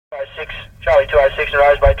206, Charlie 206 and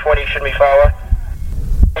Rose Bay 20, shouldn't be far away.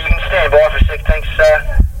 You can stand by for a sec, thanks.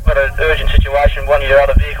 Got an urgent situation, one of your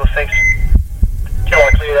other vehicles, thanks. Till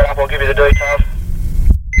I clear that up, I'll give you the details.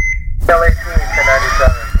 LA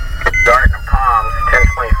 1097. Darton Palms,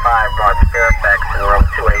 1025, North Fairfax in room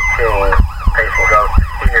 218. Patient goes to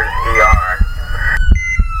Cedars ER.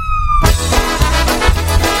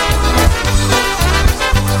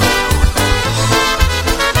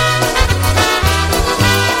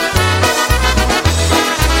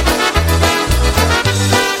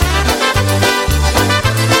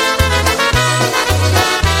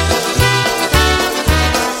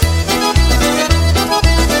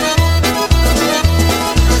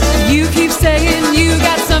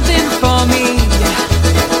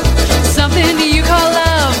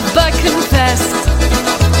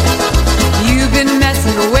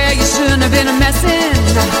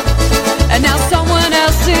 And now someone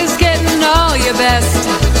else is getting all your best.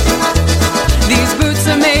 These boots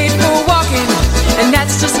are made for walking, and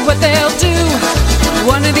that's just what they'll do.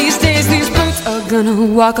 One of these days these boots are gonna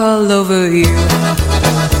walk all over you.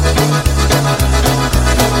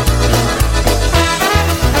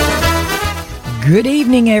 Good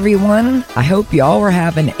evening, everyone. I hope y'all are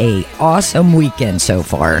having an awesome weekend so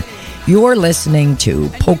far. You're listening to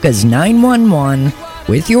Polkas 911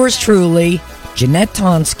 with yours truly, Jeanette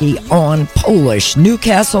Tonsky, on Polish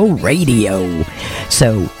Newcastle Radio.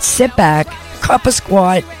 So sit back, cup a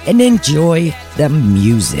squat, and enjoy the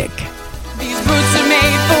music. These boots are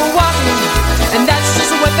made for walking, and that's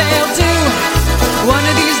just what they'll do. One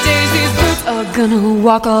of these days these boots are gonna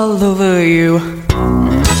walk all over you.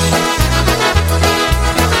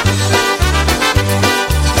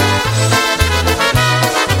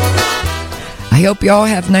 I hope y'all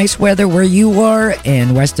have nice weather where you are.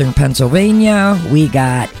 In Western Pennsylvania, we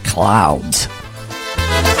got clouds.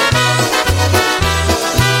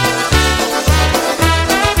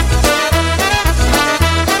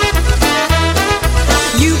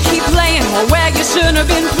 You keep playing where you shouldn't have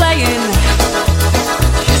been playing,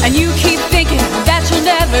 and you keep thinking that you'll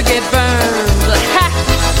never get burned. Ha!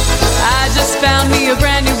 I just found me a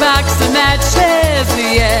brand new box of matches,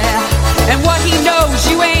 yeah. And what he knows,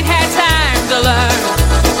 you ain't had time to learn.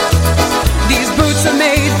 These boots are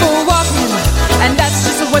made for walking, and that's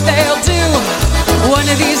just what they'll do. One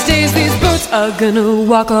of these days these boots are gonna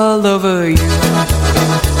walk all over you.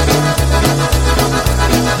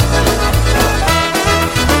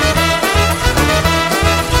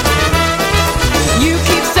 You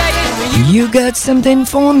keep saying you got something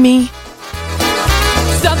for me.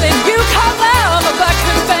 Something you call love, but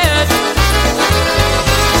confess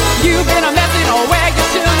you've been a messing where you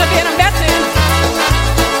shouldn't have been a messing,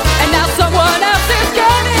 and now someone else is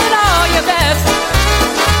getting all your best.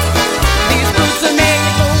 These boots are made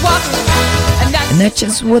for walking, and that's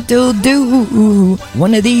just what they'll do.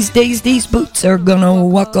 One of these days these boots are gonna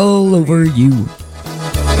walk all over you.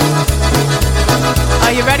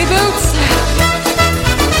 Are you ready, boots?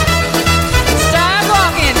 Start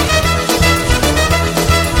walking.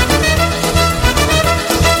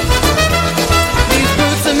 These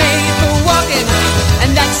boots are made for walking,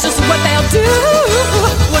 and that's just what they'll do.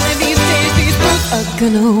 One of these days these boots are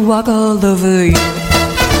gonna walk all over you.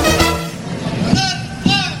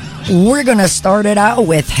 We're gonna start it out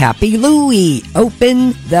with Happy Louie,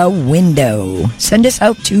 Open the Window. Send us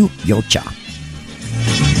out to Yocha.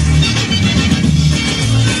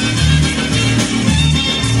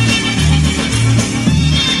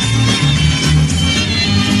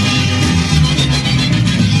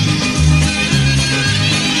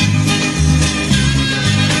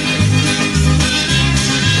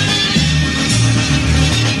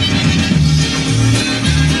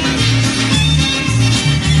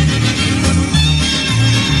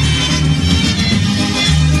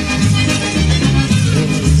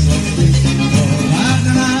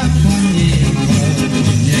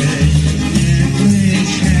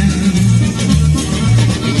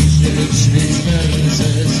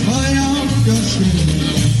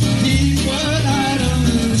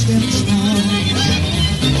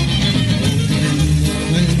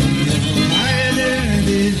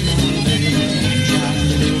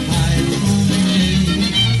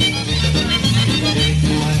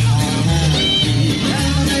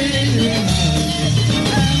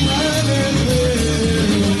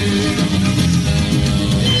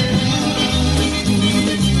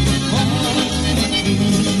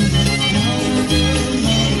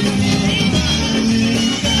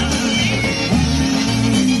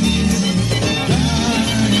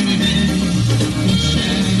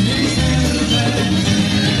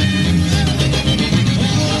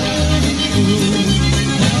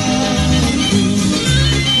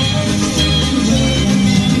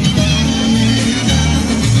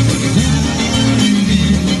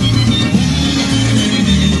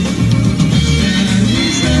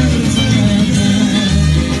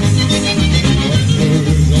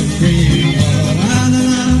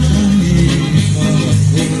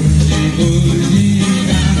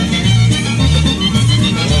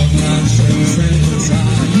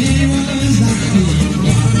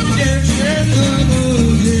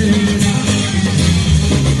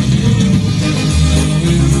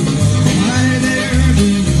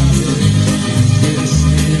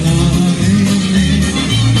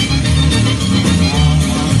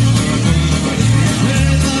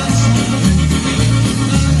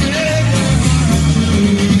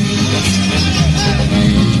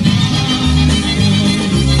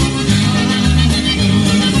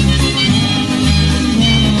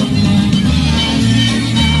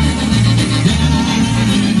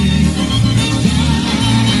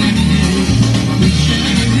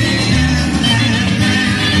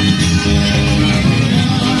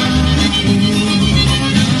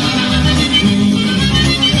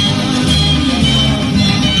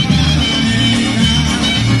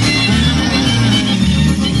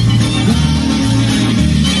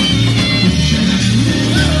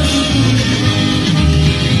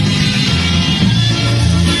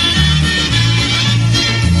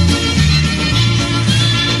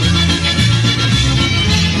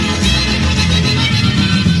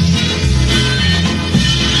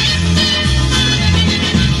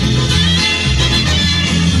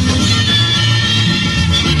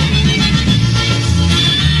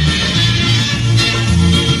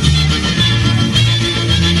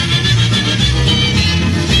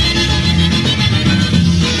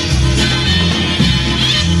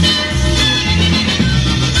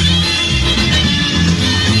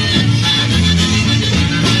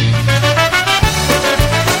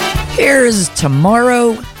 Here's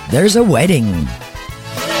Tomorrow There's a Wedding.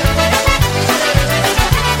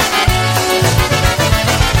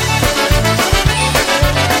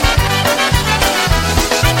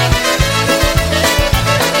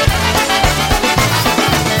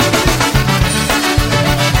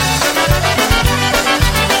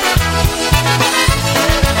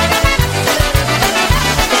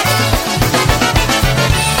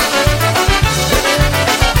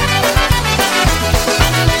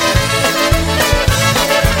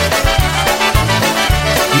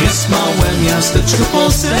 Miasteczku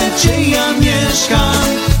po secie ja mieszkam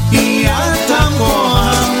i ja tam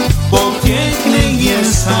kocham, bo piękny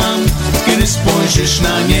jest tam. Kiedy spojrzysz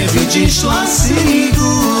na nie, widzisz lasy i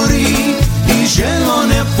góry i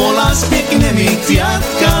zielone pola z pięknymi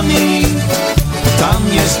kwiatkami. Tam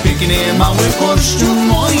jest piękny mały kościół w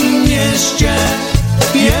moim mieście,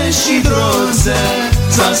 piesi drodze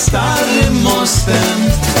za starym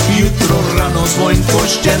mostem. Jutro rano dzwoń w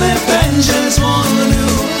kościele będzie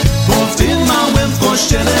dzwonił, bo w tym małym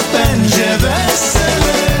kościele będzie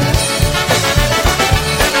wesele.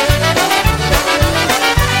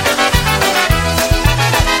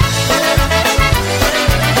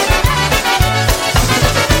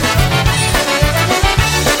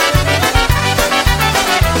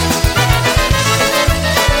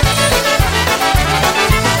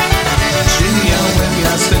 Przy białym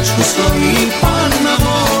miasteczku stoi panna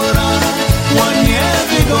Wora, ładnie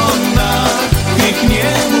wygląda,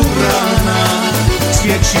 pięknie ubrana.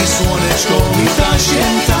 Świeci słoneczko i ta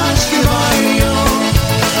święta śpiewają.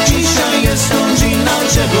 Dzisiaj jest godzina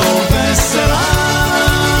czego wesela.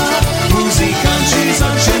 Muzykanci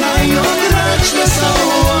zaczynają grać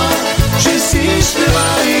wesoło. Wszyscy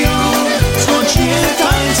śpiewają, skocznie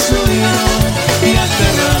tańcują. Jak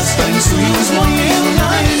teraz tańcują z moją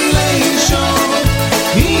najmilejszą.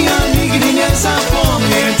 I ja nigdy nie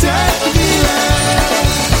zapomnę te chwile.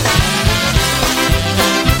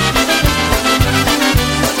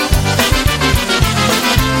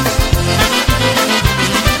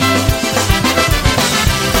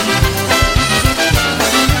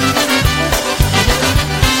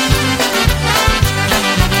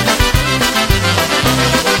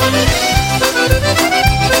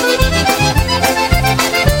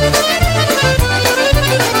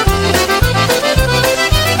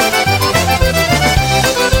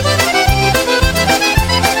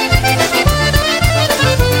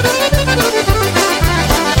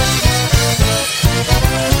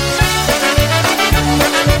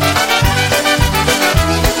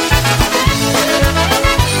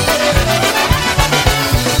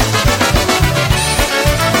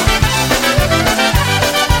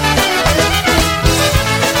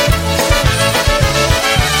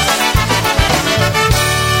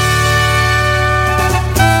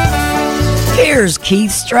 Here's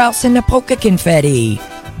Keith Strauss and the Polka Confetti.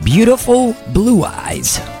 Beautiful Blue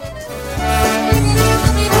Eyes.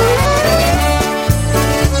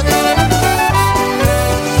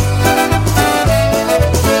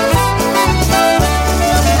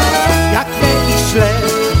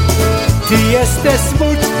 te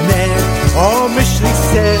smutne, o myśli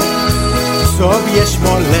sen sobie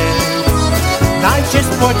szmole. Dajcie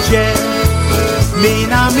spodzie mi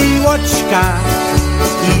na miłoczka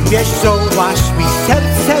i wiesz co masz mi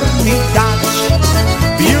serce mi dać.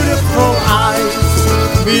 Beautiful eyes,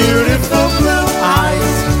 beautiful blue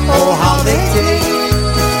eyes, oh how they take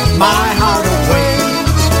my heart away.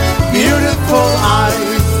 Beautiful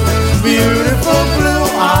eyes, beautiful blue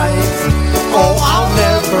eyes, oh I'll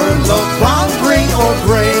never look brown, green or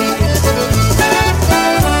gray.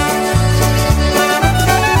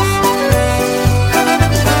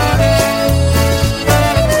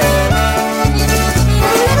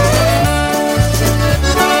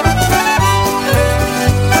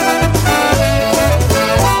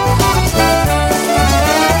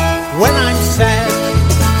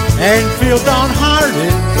 And feel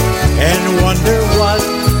downhearted and wonder what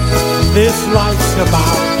this life's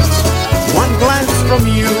about. One glance from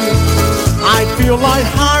you, I feel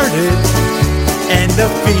lighthearted, and the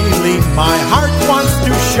feeling my heart wants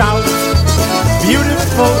to shout.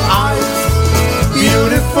 Beautiful eyes,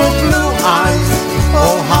 beautiful blue eyes,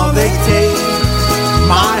 oh how they take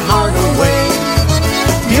my heart away.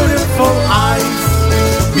 Beautiful eyes,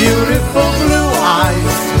 beautiful blue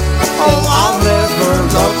eyes, oh I'll never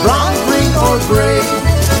love brown, green or gray.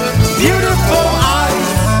 Beautiful eyes,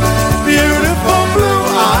 beautiful blue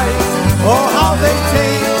eyes, oh how they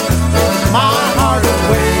take my heart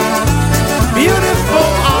away. Beautiful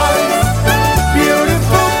eyes,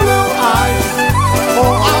 beautiful blue eyes,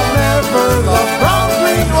 oh I'll never love brown,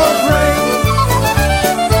 green or gray.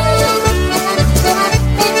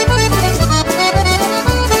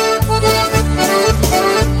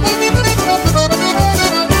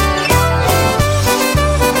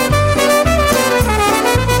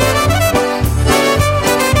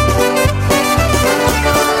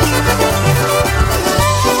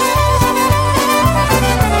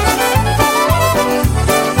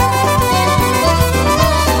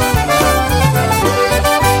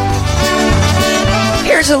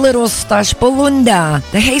 Here's a little Stash Bolunda,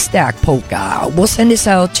 the Haystack Polka. We'll send this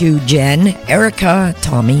out to Jen, Erica,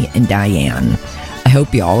 Tommy, and Diane. I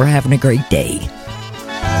hope you all are having a great day.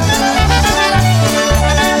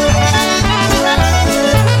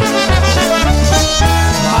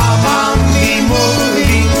 Mama mi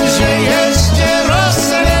mówi, że jeszcze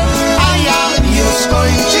rosnę, a ja już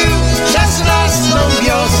skończył 16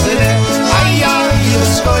 wiosnę, a ja już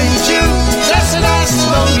skończył 16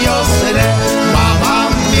 wiosnę. Mama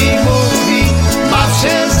mi mówi, baw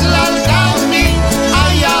się z lalkami,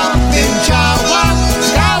 a ja bym chciała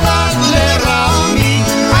z kawalerami,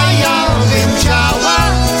 a ja bym chciała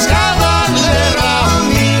z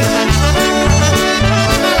kawalerami.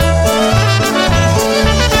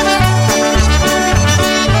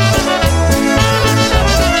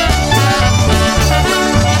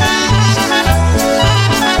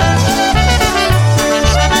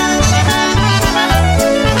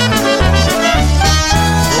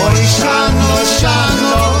 Oj, siano,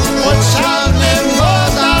 siano, pod sianem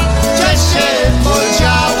woda, gdzie się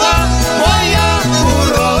podziała moja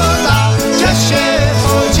uroda, gdzie się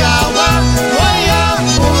podziała moja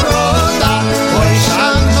uroda. Oj,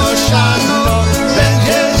 siano, siano,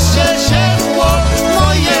 będzie się siekło,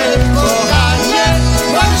 moje kochanie,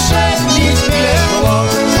 wasze nic biegło,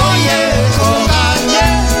 moje kochanie,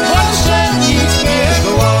 wasze nic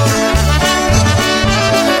biegło.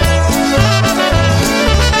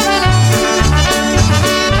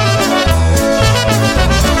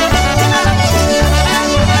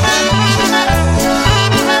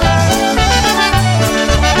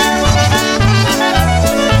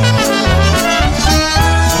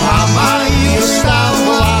 Mama już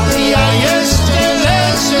stała, ja jeszcze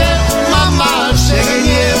leżę. Mama się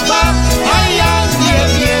gniewa, a ja nie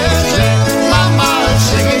wierzę. Mama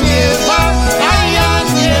się gniewa, a ja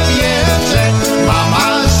nie wierzę. Mama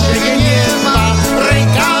się gniewa,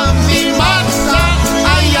 rękami maca,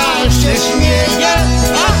 a ja się śmieję.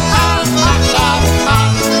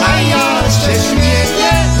 A ja się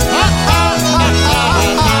śmieję.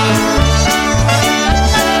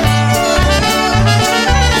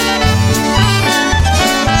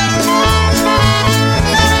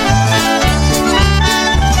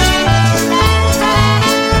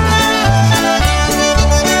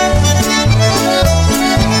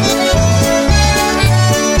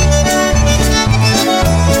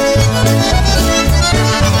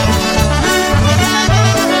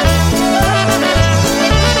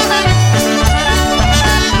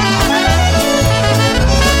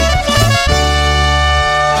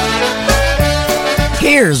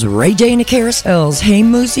 Here's Ray J and the Carousels. Hey,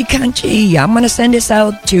 Muzikanchi. I'm going to send this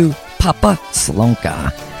out to Papa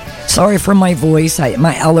Slonka. Sorry for my voice.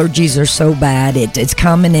 My allergies are so bad. It's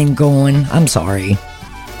coming and going. I'm sorry.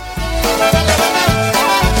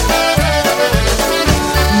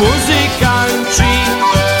 Muzykanci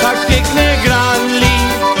tak pięknie grali,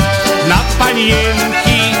 na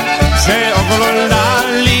panienki się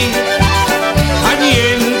oglądali.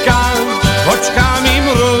 Panienka oczkami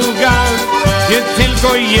mruga, nie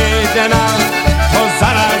tylko jedna, to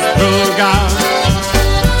zaraz druga.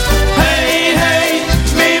 Hej, hej,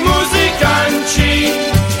 my muzykanci,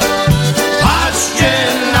 patrzcie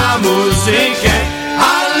na muzykę,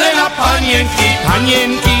 ale na panienki,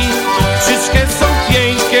 panienki, wszystkie są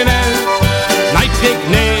piękne,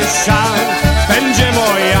 najpiękniejsza będzie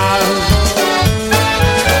moja.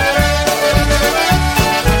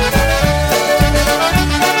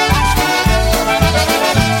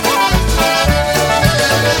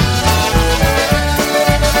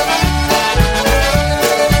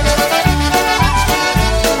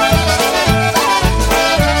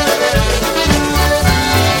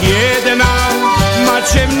 Jedna ma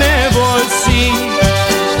ciemne włosy,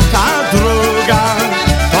 ta druga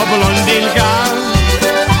to blondynka.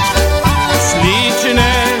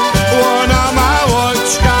 Śliczne ona ma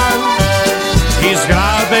oczka i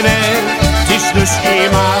zgrabne ciśnuszki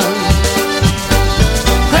ma.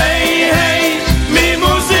 Hej, hej, my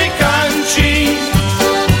muzykanci,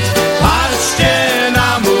 patrzcie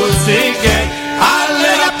na muzykę,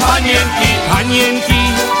 ale na panienki, panienki,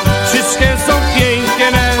 wszystkie są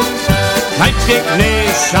piękne,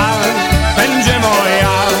 najpiękniejsza będzie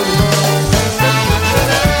moja.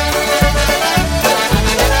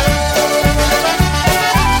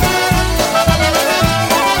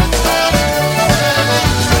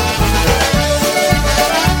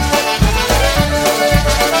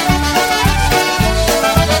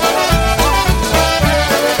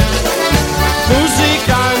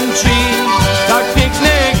 Muzykanci tak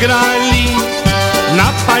pięknie grali,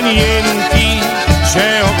 na panienki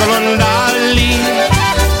się oglądali.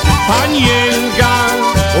 Panienka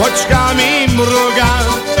oczkami mruga,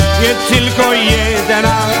 nie tylko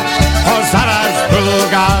jedna, to zaraz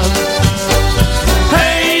druga.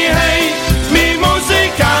 Hej, hej, my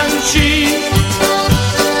muzykanci,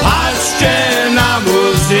 patrzcie na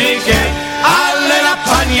muzykę, ale na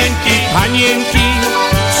panienki, panienki,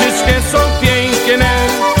 wszystkie są piękne,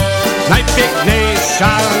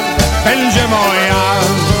 najpiękniejsza będzie moja.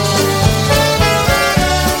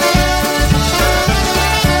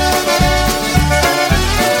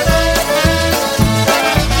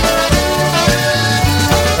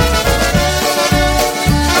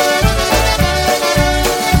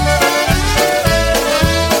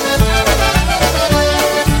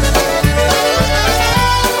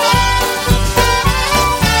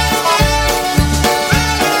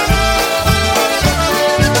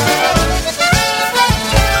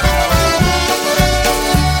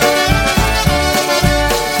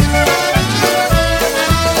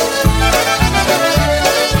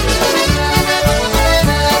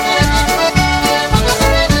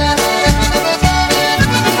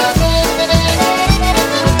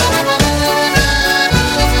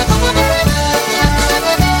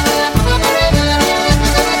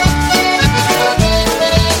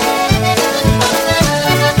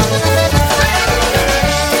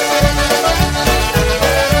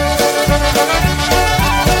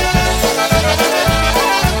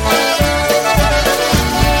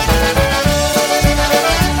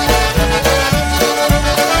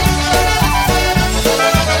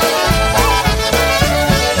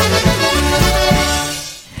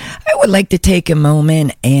 Like to take a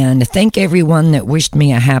moment and thank everyone that wished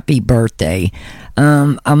me a happy birthday.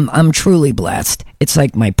 I'm truly blessed. It's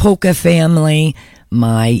like my polka family,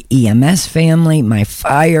 my EMS family, my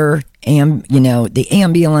fire, the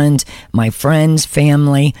ambulance, my friends'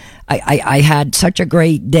 family. I had such a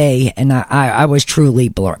great day, and I was truly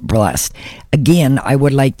blessed. Again, I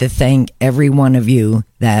would like to thank every one of you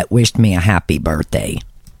that wished me a happy birthday.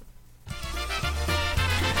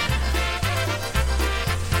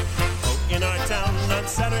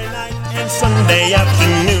 Sunday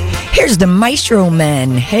afternoon. Here's the Maestro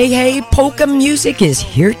Men. Hey, hey, polka music is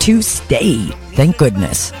here to stay. Thank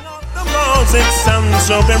goodness. The walls, it sounds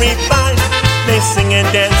so very fine. They sing and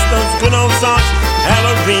dance those good old songs. Have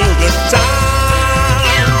a real good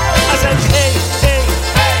time. I said, hey, hey,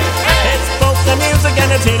 hey, it's polka music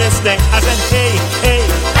and it's here to stay. I said, hey, hey,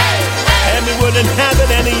 and we wouldn't have it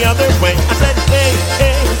any other way. I said, hey,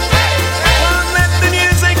 hey, well, let the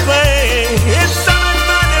music play. It's so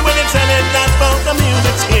fun when it's in that polka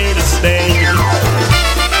music's here to stay.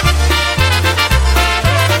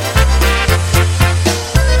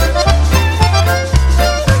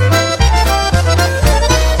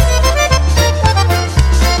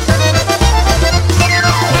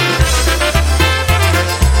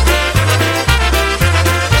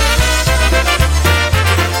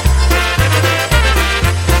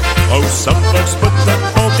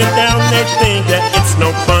 it down, they think that it's no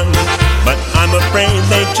fun. But I'm afraid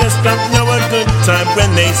they just don't know a good time when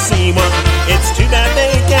they see one. It's too bad they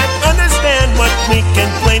can't understand what we can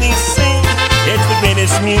plainly sing. It's the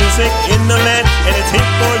greatest music in the land, and it's hit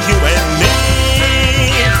for you and me.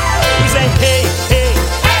 We say hey, hey,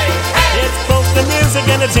 hey, hey. It's polka music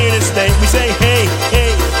and it's here to stay. We say hey,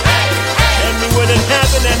 hey, hey, and we wouldn't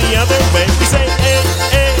have it any other way. We say hey,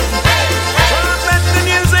 hey, hey, hey. Let the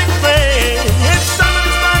music play. It's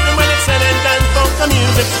summer's fun, and when it's said and done, polka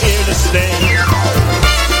music's here to stay.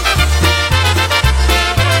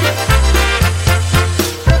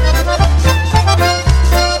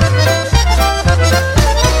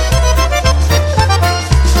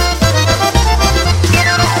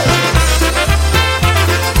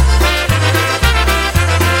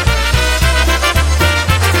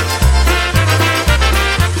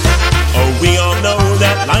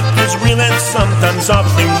 Sometimes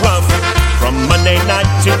awfully rough. From Monday night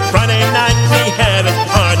to Friday night, we have it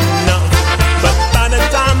hard enough. But by the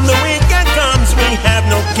time the weekend comes, we have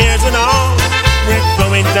no cares at all. We're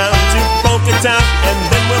going down to Polka Town, and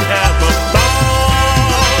then we'll have a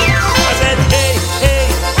ball. I said, hey,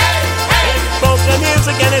 hey, hey, hey. It's polka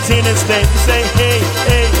music and it's here to stay. We say, hey,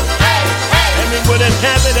 hey, hey, hey. And we wouldn't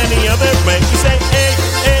have it any other way. We say, hey,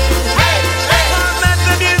 hey, hey, hey. Let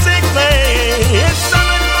the music play. It's so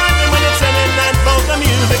polka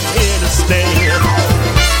music here to stay.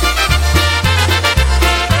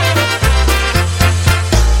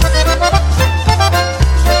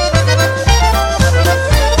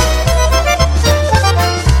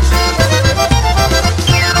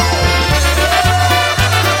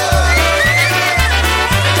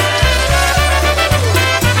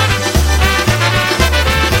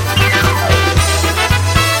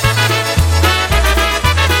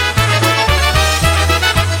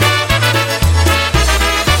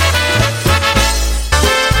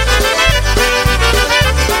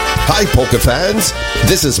 Hi, polka fans.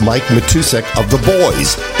 This is Mike Matusek of The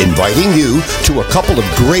Boys, inviting you to a couple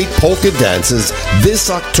of great polka dances this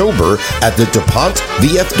October at the DuPont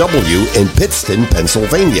VFW in Pittston,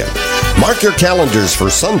 Pennsylvania. Mark your calendars for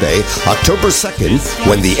Sunday, October 2nd,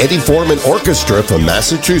 when the Eddie Foreman Orchestra from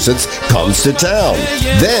Massachusetts comes to town.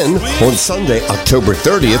 Then, on Sunday, October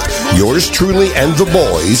 30th, yours truly and The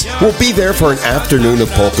Boys will be there for an afternoon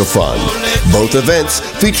of polka fun. Both events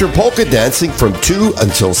feature polka dancing from 2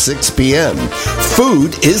 until 6 p.m.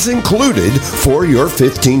 Food is included for your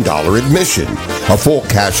 $15 admission. A full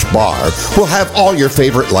cash bar will have all your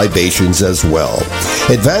favorite libations as well.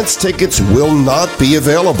 Advance tickets will not be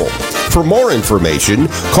available. For more information,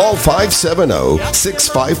 call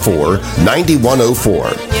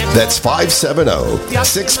 570-654-9104. That's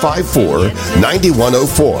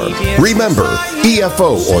 570-654-9104. Remember,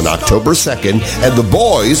 EFO on October 2nd and The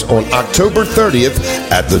Boys on October 30th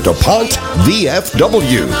at the DuPont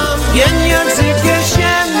VFW.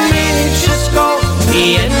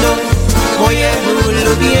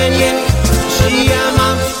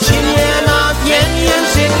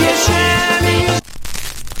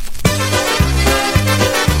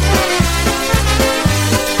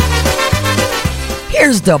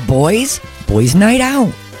 Here's The Boys Night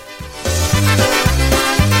Out.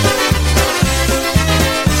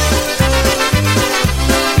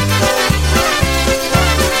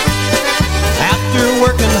 After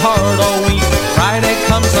working hard all week, Friday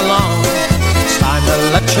comes along. It's time to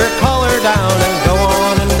let your collar down and go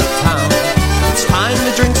on into town. It's time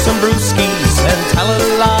to drink some brewskis and tell a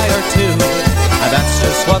lie or two. That's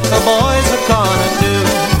just what the boys are gonna do.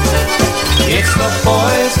 It's the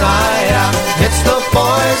boys' night out. It's the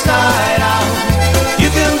boys' night out. You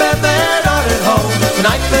can bet they're not at home.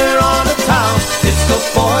 Tonight they're on the town. It's the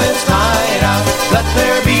boys' night out. Let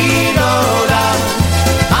there be no doubt.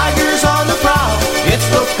 Tigers on the prowl. It's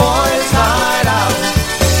the boys' night out.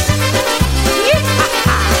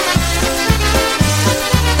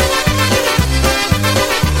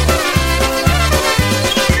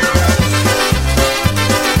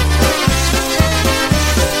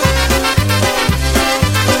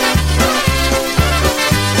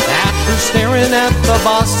 Staring at the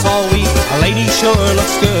boss all week, a lady sure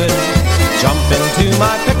looks good. Jump into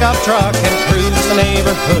my pickup truck and cruise the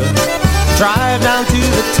neighborhood. Drive down to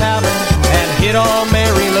the tavern and hit on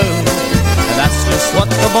Mary Lou. And that's just what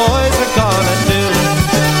the boys are gonna do.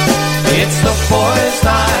 It's the boys'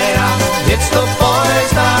 night out. It's the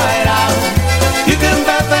boys' night out. You can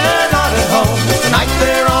bet they're not at home. Tonight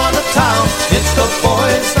they're on the town. It's the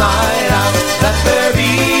boys' night out. Let there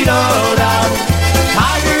be no doubt.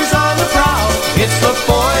 Tigers on the prowl. It's the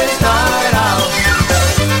boys' night out.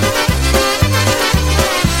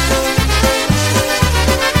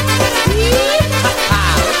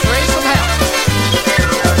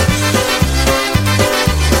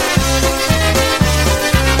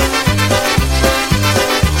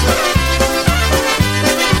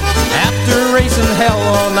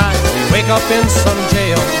 up in some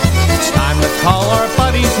jail. It's time to call our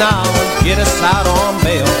buddies now and get us out on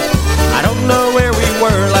bail. I don't know where we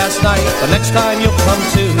were last night, but next time you'll come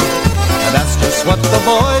to. And that's just what the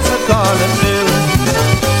boys are gonna do.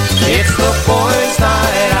 It's the boys'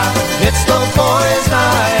 night out. It's the boys'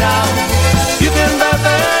 night out. You can bet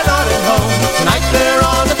they're not at home. Tonight they're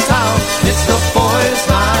on the town. It's the boys'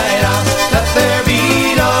 night out. Let there be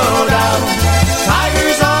no doubt.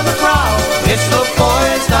 Tigers on the prowl. It's the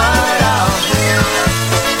boys' night out.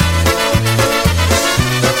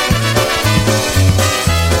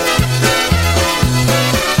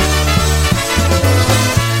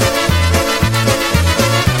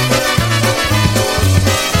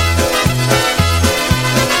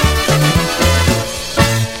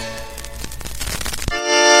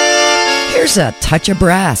 Here's a touch of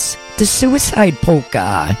brass, the Suicide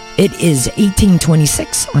Polka. It is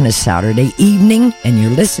 1826 on a Saturday evening, and you're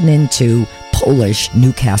listening to Polish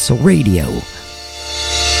Newcastle Radio.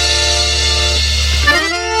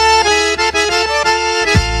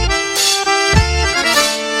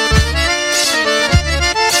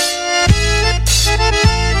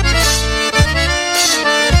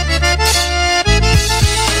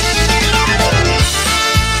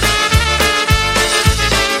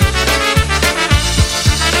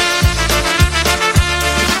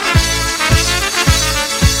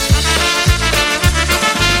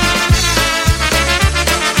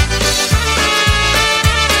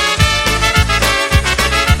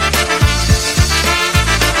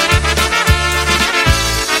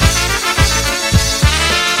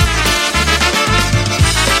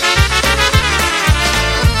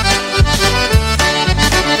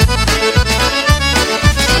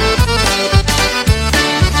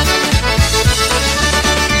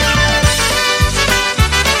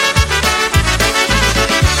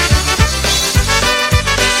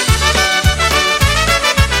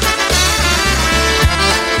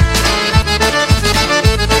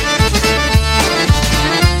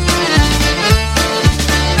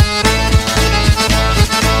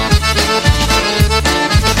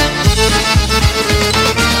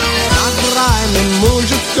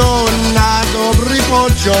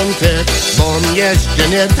 Bom jeszcze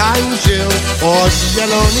nie tańczył od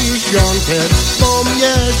zielonych świątek, bom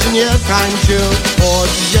jeszcze nie tańczył od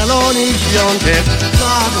zielonych świątek.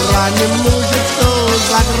 Zagraj mi muzyczko,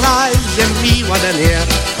 zagraj, że miła do mnie,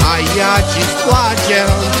 a ja ci spłacię,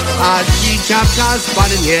 aż ci czapka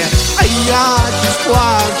spadnie, a ja ci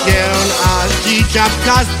spłacię, aż ci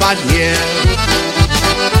czapka spadnie.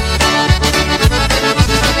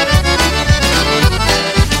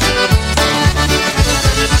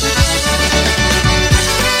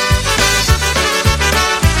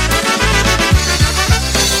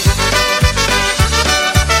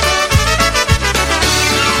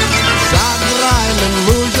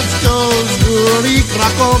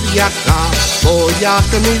 Krakowiaka, bo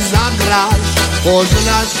jak mi zagrasz,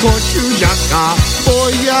 poznasz kociuziaka, bo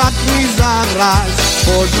jak mi zagrasz,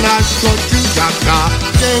 poznasz kociuziaka.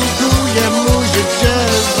 Dziękuję muzyce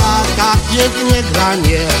za tak pięknie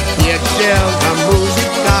granie, niech się ta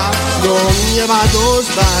muzyka do nieba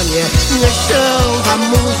dostanie, niech się ta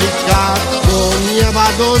muzyka do nieba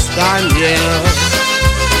dostanie.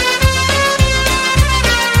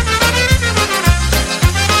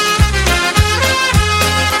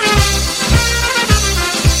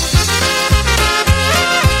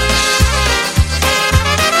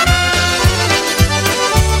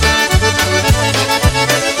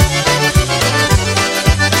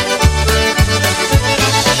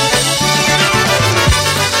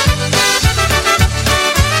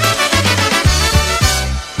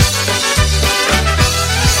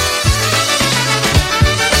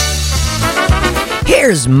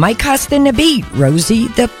 Here's Mike Huston to beat Rosie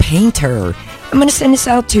the Painter. I'm going to send this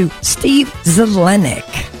out to Steve Zelenik.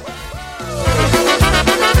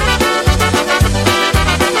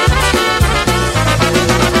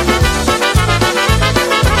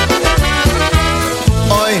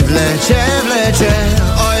 Oj wlecie,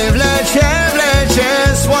 oj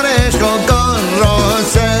wlecie, słoneczko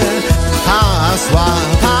gorące, hasła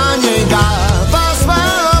panienka, pasła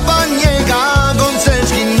panienka,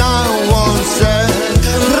 gąseczki na łące.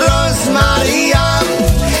 Maria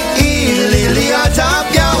i lilia ta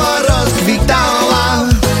biała rozkwitała.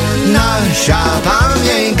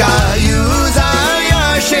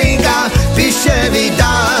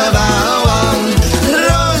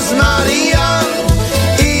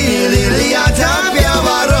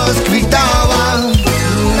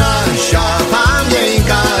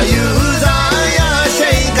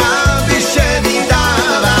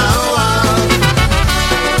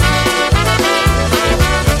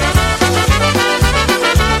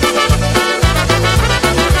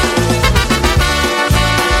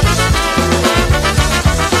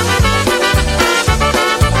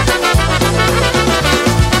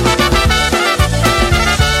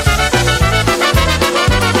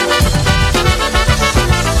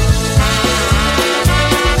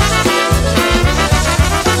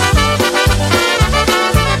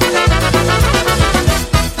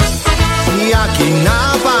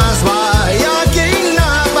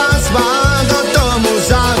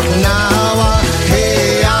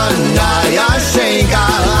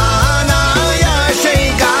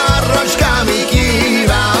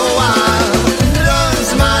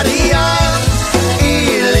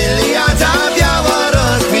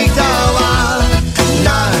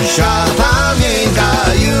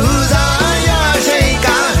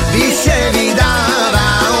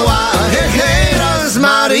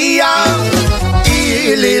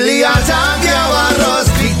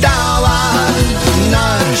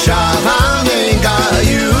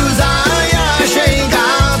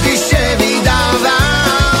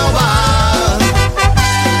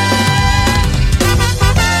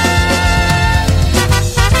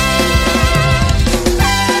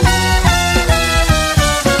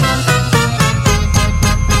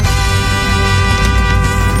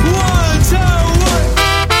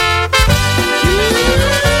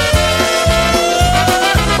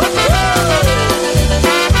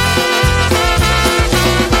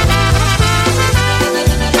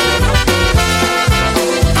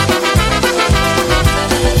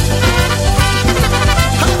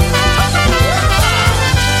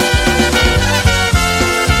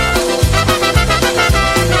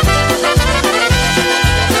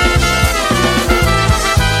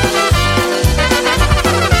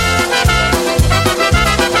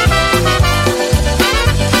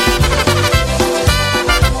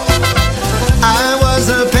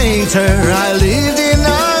 winter I lived in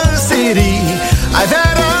a city. I've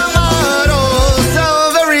had a model so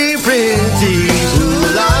very pretty. Ooh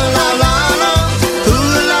la la la la,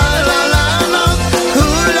 ooh la la la la,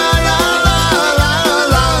 ooh la la la la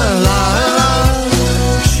la la.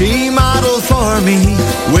 She modeled for me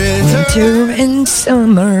winter and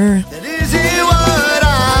summer. That is what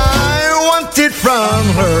I wanted from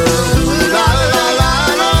her. Ooh la la la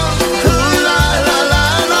la, ooh la la la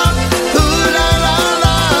la, ooh la la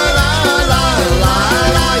la la la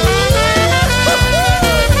la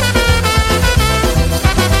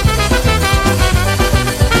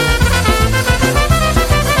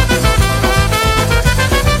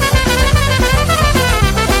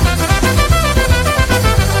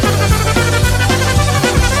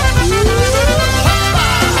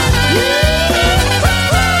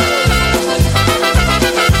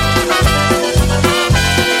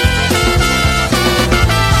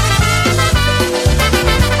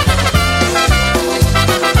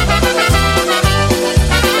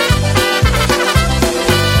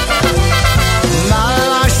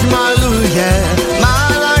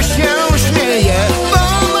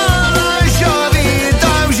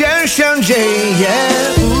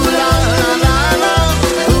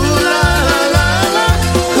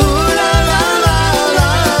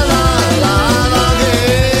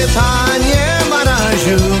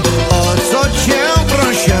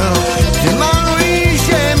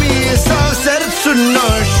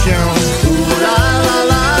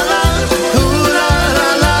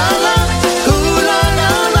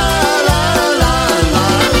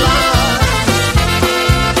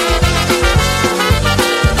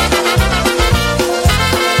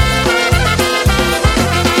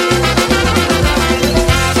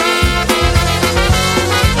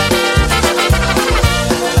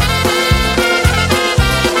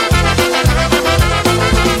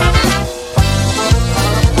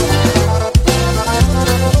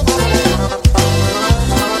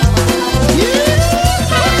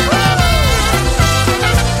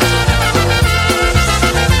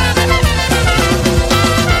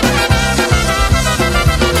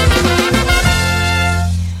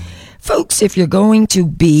If you're going to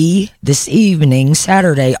be this evening,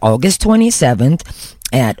 Saturday, August 27th,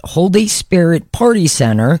 at Holy Spirit Party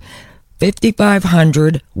Center,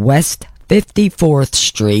 5500 West 54th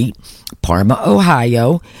Street, Parma,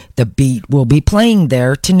 Ohio. The Beat will be playing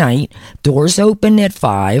there tonight. Doors open at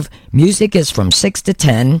 5. Music is from 6 to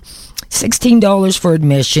 10. $16 for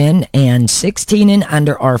admission, and 16 and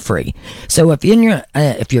under are free. So if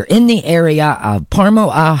you're in the area of Parma,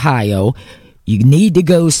 Ohio, you need to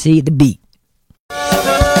go see The Beat.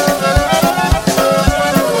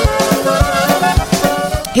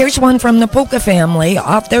 Here's one from the Polka family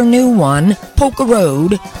off their new one, Polka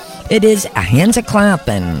Road. It is a Hands a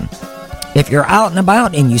Clappin'. If you're out and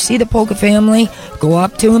about and you see the Polka family, go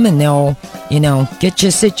up to them and they'll, get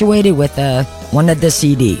you situated with one of the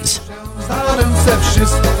CDs.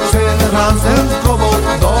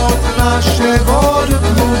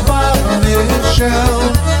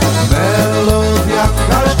 Melodia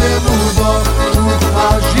każdemu do ucha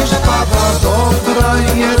dziś pada, dobra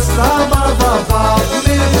jest zabawa,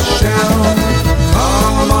 bawmy się.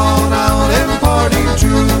 Come on out and party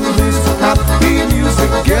to this happy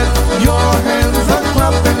music. Get your hands a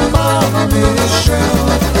clapping, bawmy się.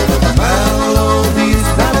 Melodies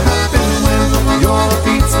that happen when your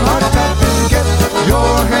feet start tapping. Get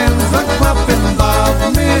your hands a clapping,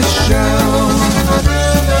 bawmy się.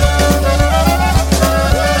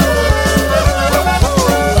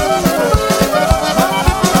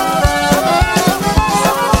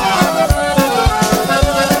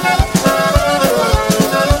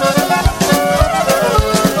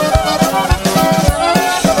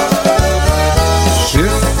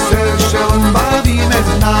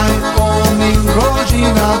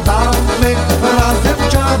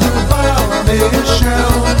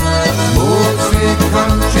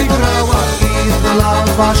 Muzykanci grała i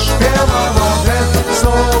dla śpiewała,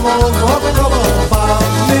 wesoło wokoło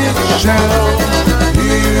bawmy się.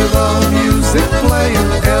 Hear the music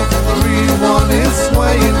playing, everyone is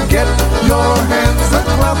swaying. Get your hands a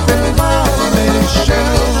clapping, bawmy się.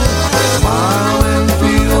 Smile and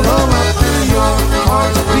feel the laughter, your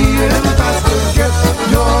heart beating faster. Get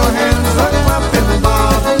your hands a clapping,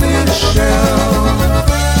 bawmy się.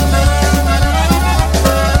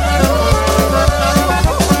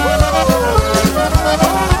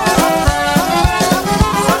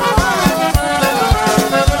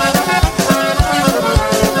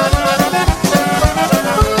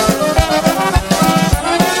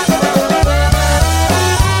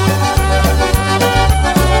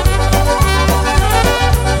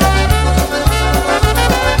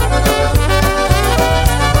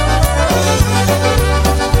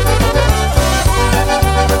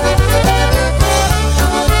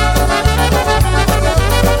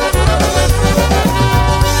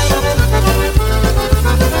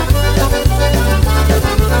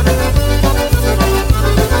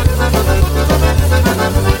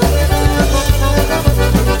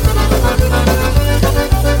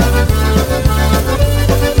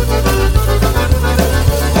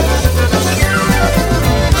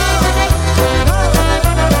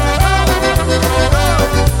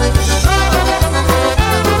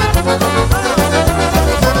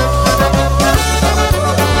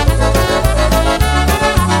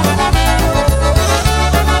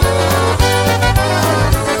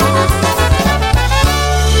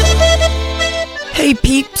 Hey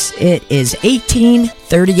peeps, it is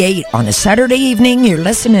 18:38 on a Saturday evening. You're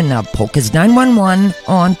listening to Polkas 911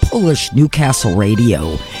 on Polish Newcastle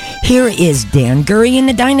Radio. Here is Dan Gurry and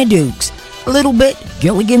the Dynadukes, a little bit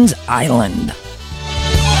Gilligan's Island.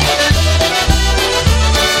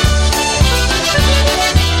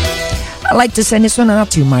 I'd like to send this one out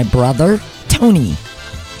to my brother, Tony.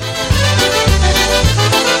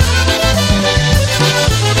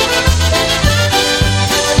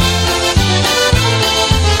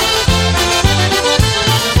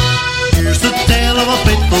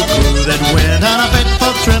 That went on a fateful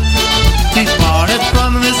trip, departed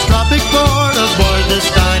from this tropic port aboard this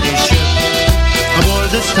tiny ship. Aboard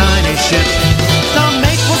this tiny ship, the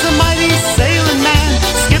mate was a mighty sailing man,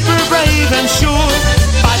 skipper brave and sure.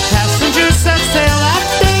 5 passengers set sail that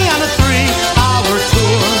day on a 3-hour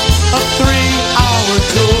tour. A 3-hour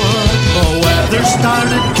tour. The weather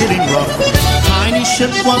started getting rough. Tiny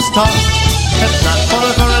ship was tossed. If not for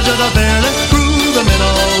the courage of the fearless crew, the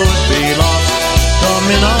minnow would be lost. The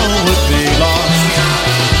minnow would be lost.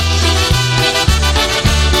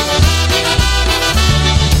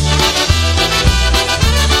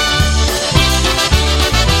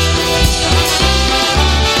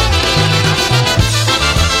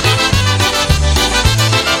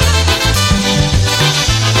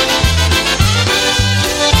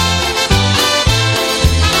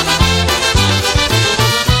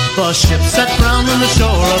 The ship set round on the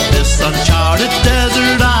shore of this uncharted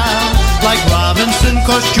desert isle, like Robinson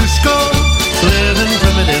Kosciuszko, living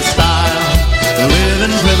primitive style,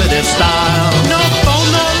 living primitive style. No phone,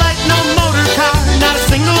 no light, no motor car, not a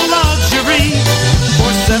single luxury.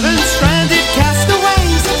 For 7 stranded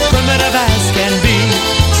castaways, primitive as can be,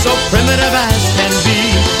 so primitive as can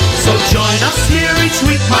be. So join us here each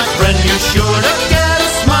week, my friend, you're sure to get a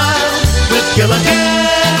smile with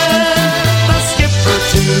Gilligan, the skipper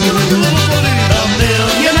too, the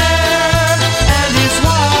millionaire and his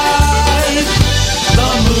wife, the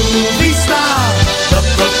movie star, the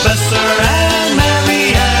professor and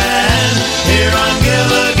Mary Ann, here on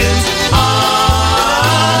Gilligan's Isle.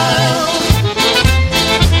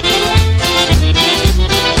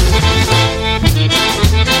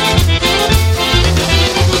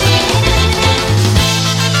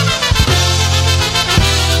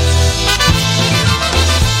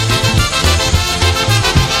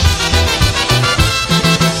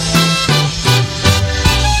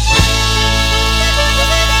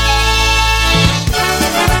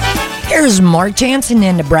 Here's Mark Jansen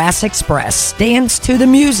and the Brass Express. Dance to the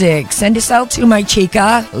music. Send this out to my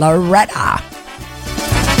chica, Loretta.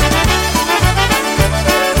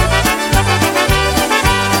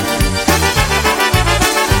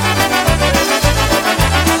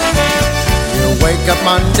 You wake up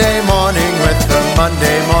Monday morning with the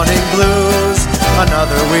Monday morning blues.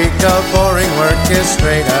 Another week of boring work is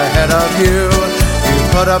straight ahead of you. You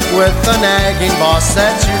put up with the nagging boss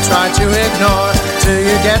that you try to ignore, till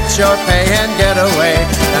you get your pay and get away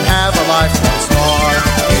and have a life once more.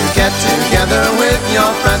 You get together with your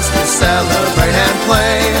friends to celebrate and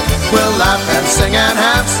play. We'll laugh and sing and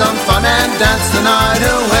have some fun and dance the night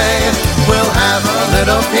away. We'll have a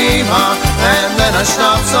little pima and then a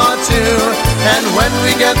schnapps or two, and when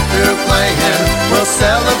we get through playing, we'll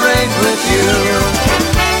celebrate with you.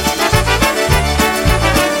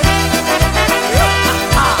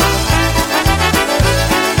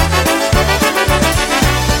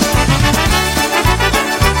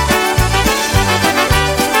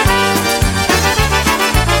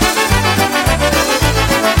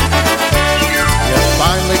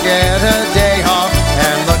 Get a day off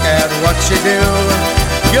and look at what you do.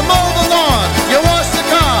 You mow the lawn, you wash the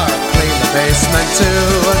car, clean the basement too.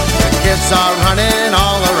 The kids are running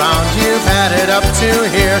all around, you've had it up to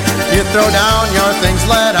here. You throw down your things,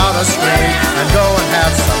 let out a scream, and go and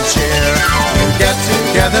have some cheer. You get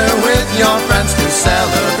together with your friends to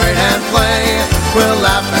celebrate and play. We'll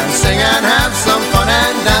laugh and sing and have some fun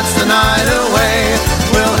and dance the night away.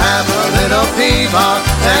 We'll have a little piva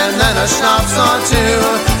and then a schnapps or two,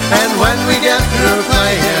 and when we get through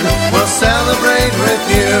playing, we'll celebrate with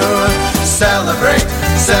you. Celebrate,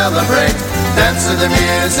 celebrate, dance to the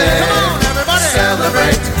music.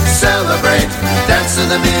 Celebrate, celebrate, dance to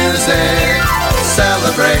the music.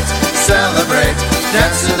 Celebrate, celebrate,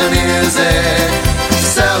 dance to the music.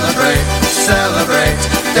 Celebrate, celebrate,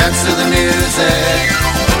 dance to the music.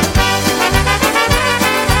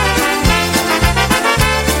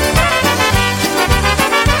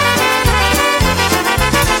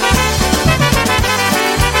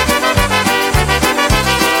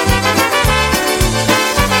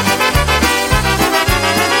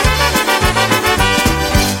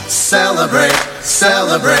 Celebrate,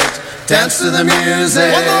 celebrate, dance to the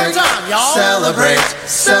music. One more time, y'all. Celebrate,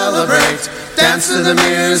 celebrate, dance to the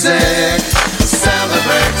music.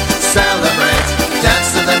 Celebrate, celebrate,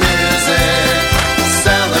 dance to the music.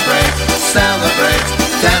 Celebrate, celebrate,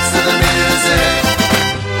 dance to the music.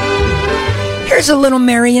 Here's a little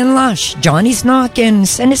Marion Lush. Johnny's knocking.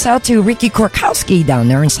 Send us out to Ricky Korkowski down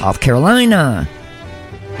there in South Carolina.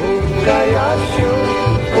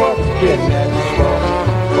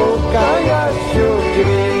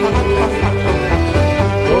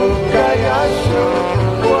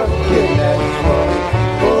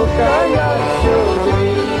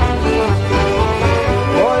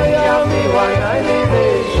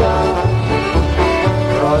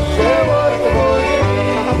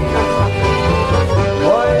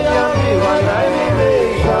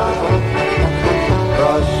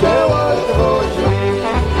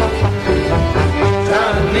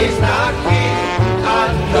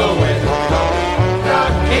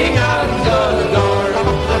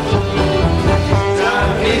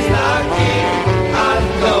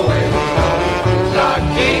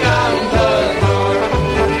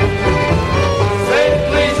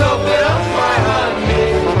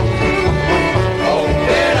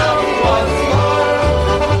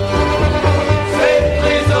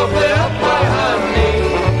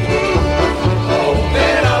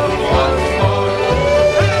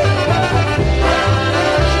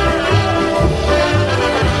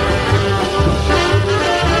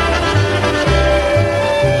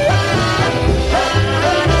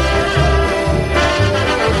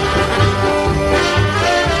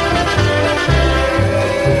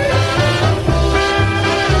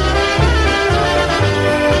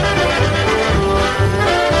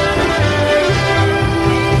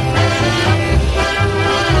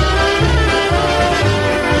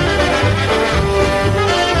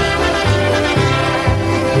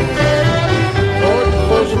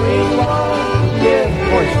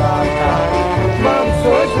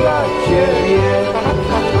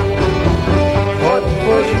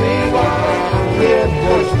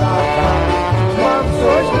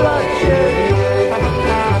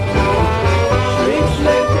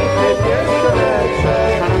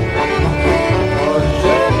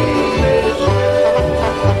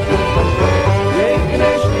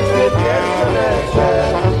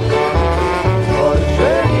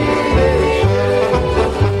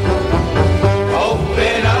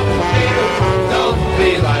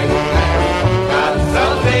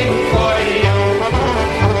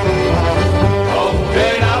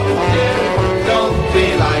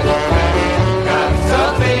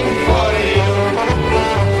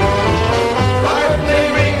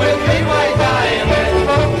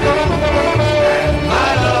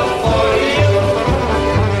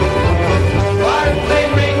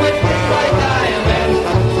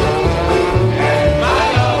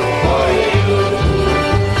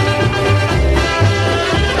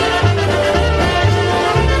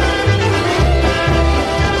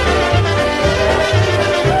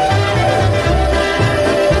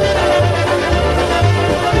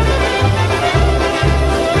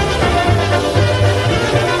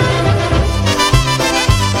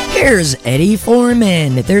 Here's Eddie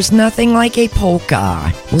Foreman. There's nothing like a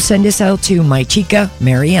polka. We'll send this out to my chica,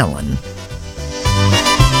 Mary Ellen.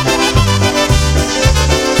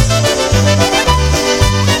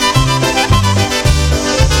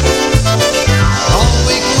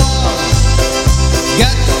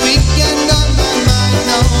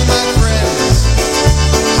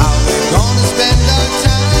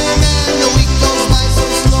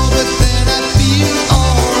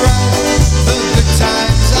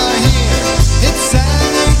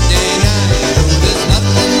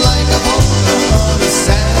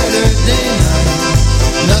 Saturday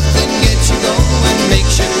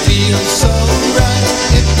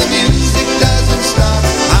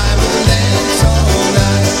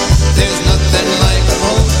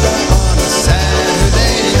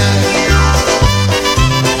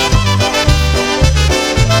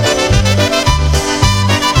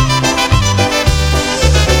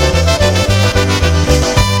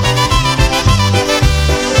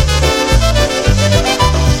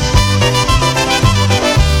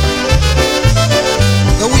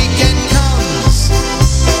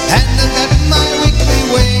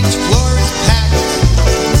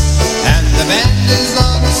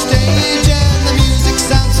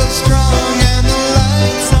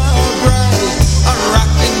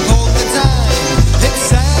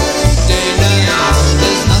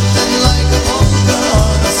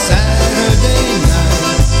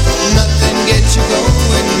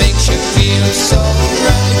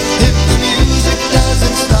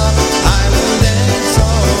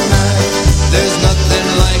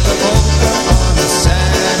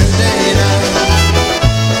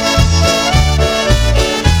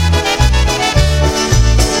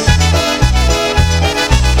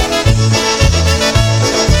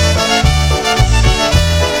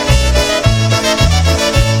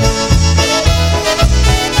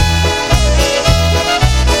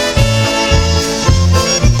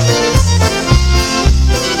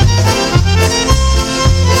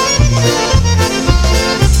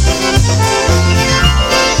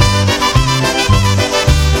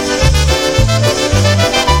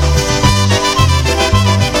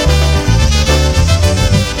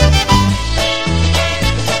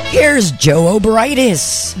here's Joe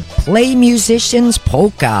Oberitis, Play Musicians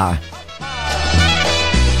Polka.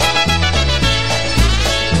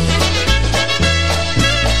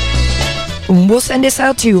 We'll send this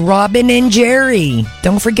out to Robin and Jerry.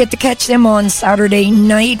 Don't forget to catch them on Saturday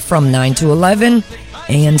night from 9 to 11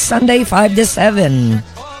 and Sunday 5 to 7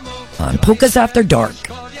 on Polkas After Dark.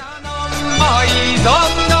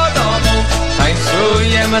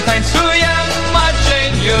 Tańcujemy, a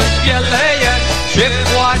dzień już bieleje. Czy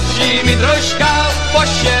płaci mi drużka, bo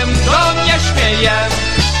się do mnie śmieje.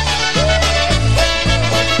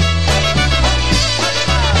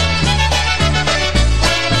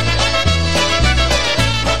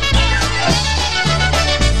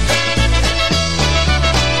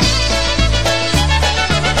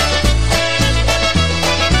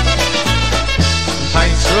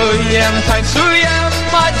 Tańcuję,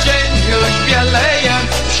 a dzień już bieleje.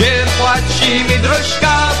 Czy płaci mi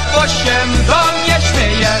drużka, bo się do mnie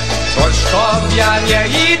śmieje. Gorszkowianie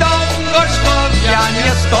idą,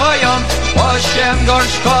 gorszkowianie stoją. 8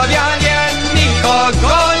 gorszkowianie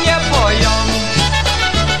nikogo nie boją.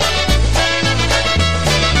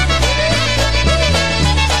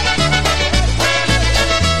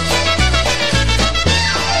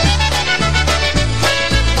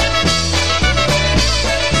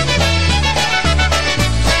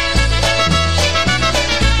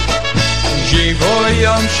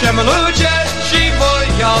 Dziwują się ludzie,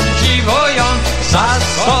 dziwują, za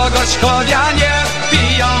co gorzkowianie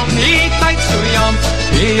piją i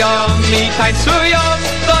tańcują,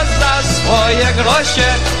 to za swoje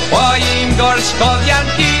grosze, bo im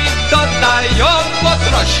gorzkowianki dodają po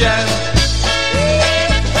trosie.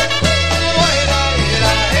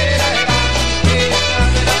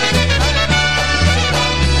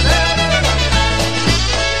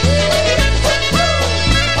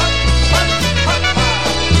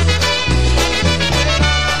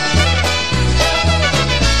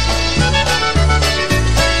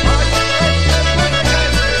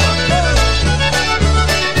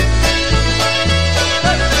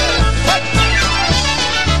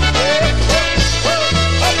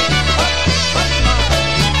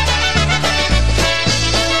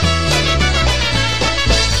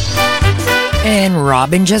 And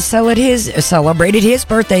Robin just celebrated his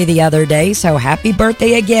birthday the other day, so happy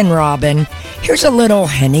birthday again, Robin. Here's a little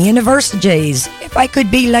Henny and the Versajays, If I Could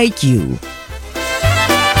Be Like You.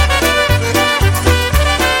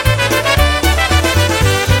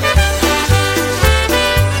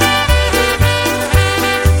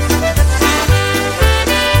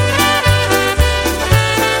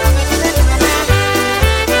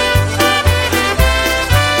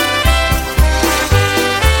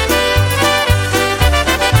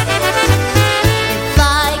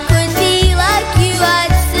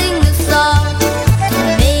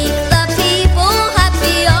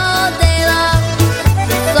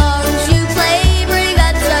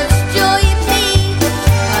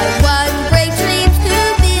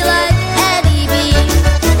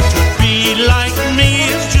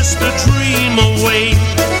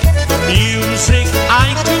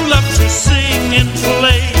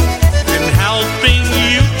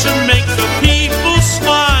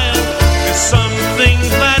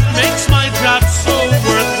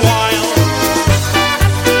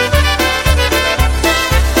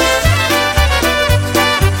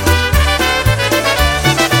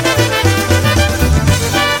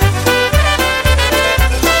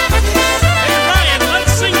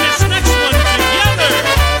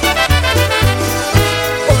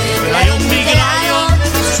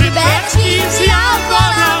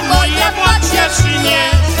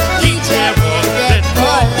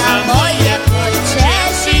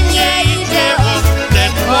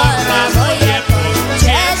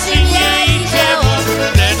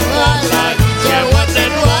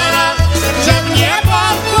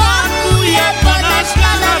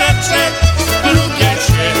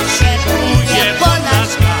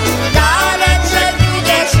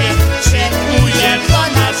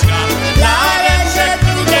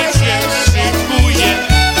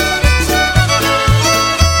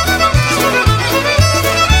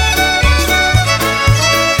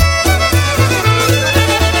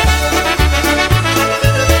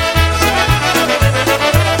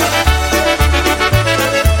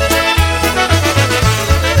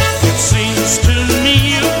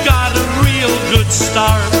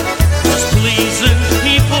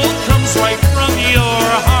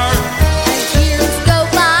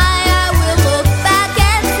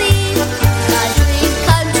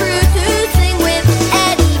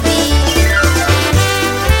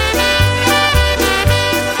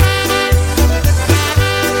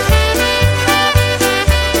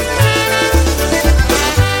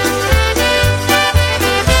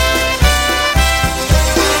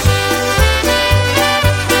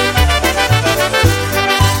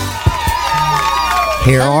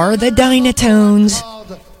 Here are the Dynatones.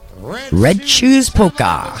 Red Shoes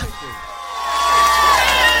Polka.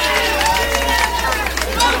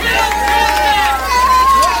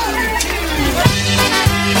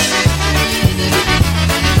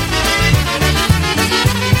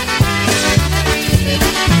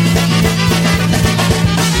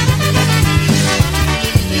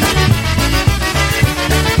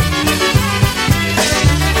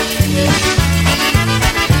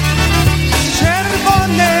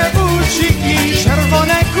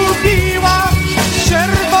 Czerwone kupiła,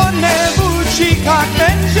 czerwone w bucikach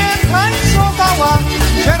będzie tańcowała.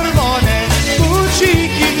 Czerwone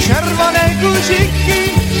buciki, czerwone guziki,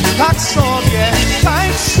 tak sobie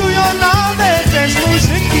tańcują nawet bez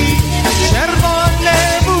muzyki. Czerwone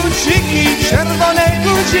buciki, czerwone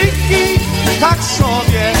guziki, tak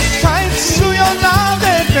sobie tańcują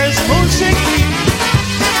nawet bez muzyki.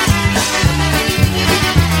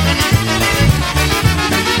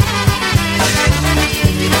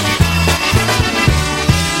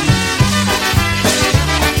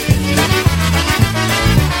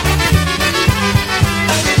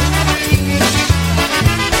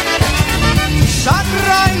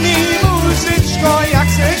 Zagraj mi muzyczko, jak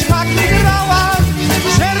chcesz tak mi grała.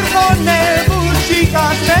 Czerwone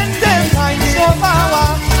bucika będę tańcowała,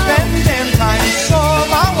 będę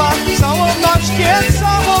tańcowała całą noc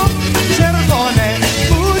kiecową. Czerwone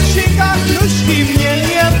bucika, nóżki mnie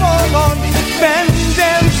nie bolą. Będę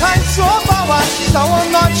tańcowała całą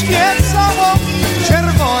noc kiecową.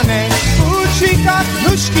 Czerwone bucika,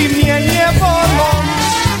 nóżki mnie nie bolą.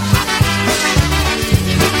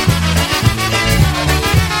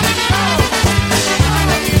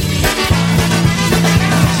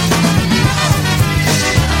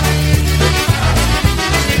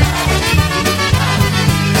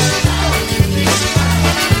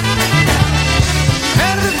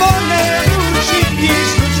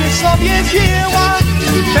 Sobie wzięła,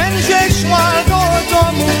 będzie szła do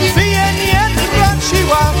domu, by je nie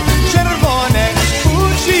traciła. Czerwone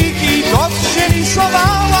buciki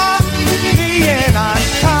dostrzelisowała, by je na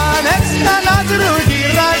tanec na drugi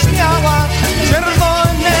raz miała.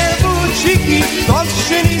 Czerwone buciki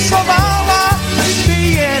dostrzelisowała, by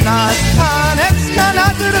je na tanec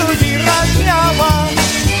na drugi raz miała.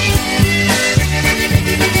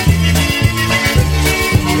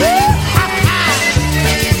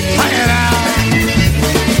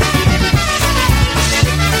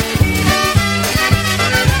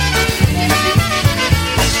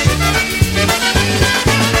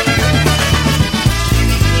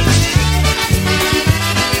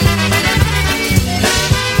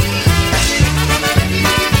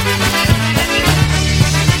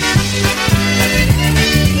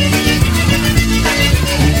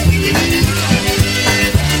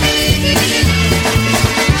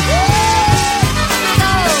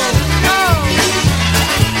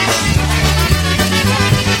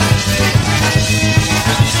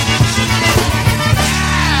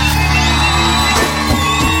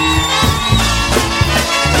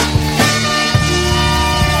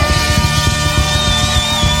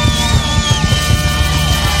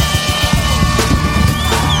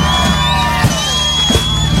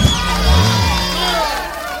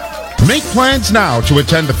 Make plans now to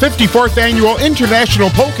attend the 54th Annual International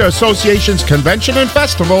Polka Association's Convention and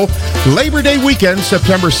Festival, Labor Day weekend,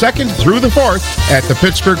 September 2nd through the 4th, at the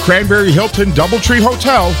Pittsburgh Cranberry Hilton Doubletree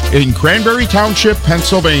Hotel in Cranberry Township,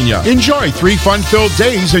 Pennsylvania. Enjoy 3 fun-filled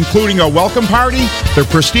days, including a welcome party, the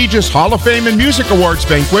prestigious Hall of Fame and Music Awards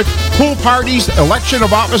banquet, pool parties, election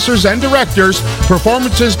of officers and directors,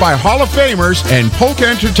 performances by Hall of Famers, and polka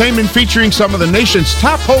entertainment featuring some of the nation's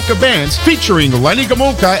top polka bands, featuring Lenny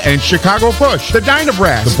Gomulka and Chicago Push, the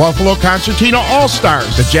Dynabrass, the Buffalo Concertina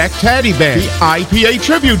All-Stars, the Jack Taddy Band, the IPA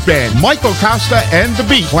Tribute Band, Michael Costa and the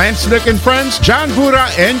Beat, Klansnick and Friends, John Gura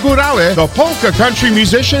and Gurale, the Polka Country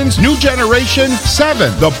Musicians, New Generation,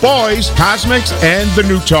 7, the Boys, Cosmics, and the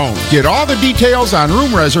New Tones. Get all the details on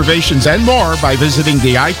room reservations and more by visiting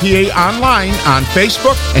the IPA online on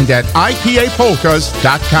Facebook and at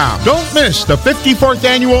IPAPolkas.com. Don't miss the 54th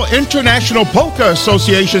Annual International Polka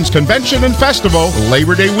Association's Convention and Festival,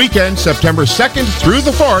 Labor Day weekend, September 2nd through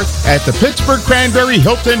the 4th, at the Pittsburgh Cranberry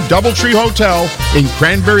Hilton Doubletree Hotel in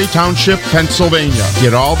Cranberry Township, Pennsylvania.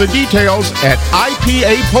 Get all the details at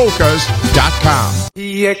IPAPolkas.com.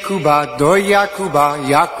 Jakuba do Jakuba,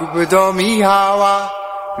 Jakub do Michała,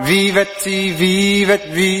 wiwet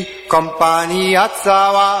wi, kompania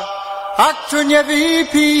cała. A kto nie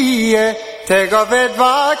wypije, tego we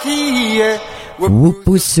 2 kije.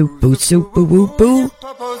 Łupu, supu, supu, łupu.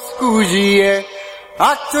 Po polsku żyje.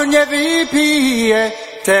 A kto nie wypije,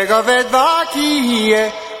 tego we 2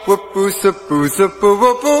 kije. łupu, supu, supu,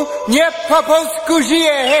 łupu, nie po polsku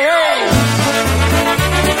żyje, hej, hej!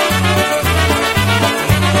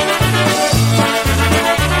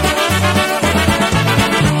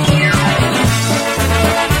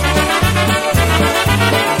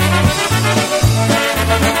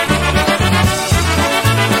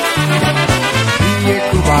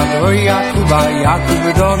 Kuba,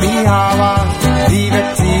 Jakub do Michała,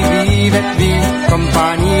 wiwet,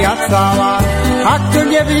 kompania cała. A kto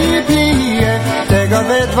nie wypije, tego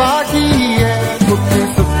we dwa kije. Supu,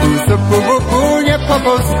 supu, wupu, nie po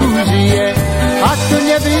polsku żyje. A kto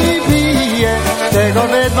nie wypije, tego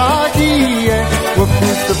we dwa kije.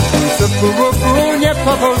 Supu, wupu, nie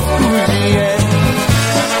po polsku żyje.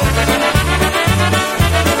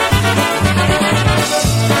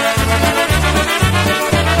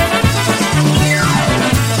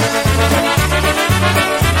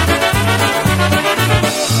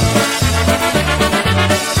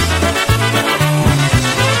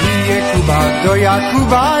 Do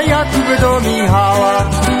Jakuba, Jakub do Michała,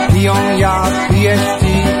 piją ja, pijesz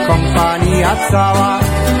ty, kompania cała.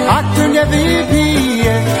 A kto nie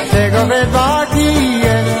wypije, tego we dwa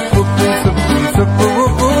kije. Supu, supu,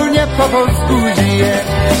 wupu, nie po polsku żyje.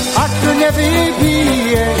 A kto nie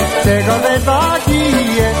wypije, tego we dwa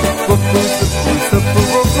kije. Supu, supu,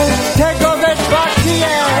 wupu, tego we dwa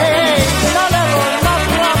kije. Hej, na lewo, na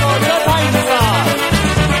prawo, do tańca.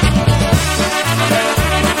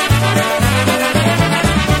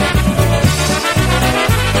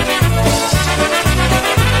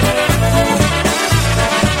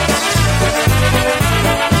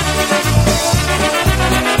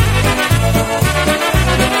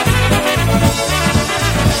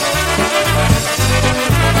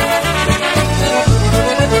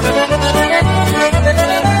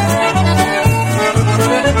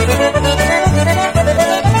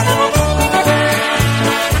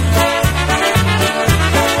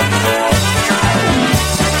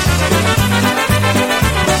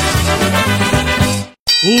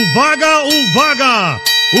 Uwaga, uwaga!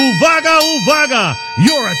 Uwaga, uwaga!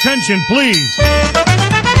 Your attention, please.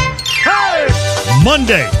 Hey!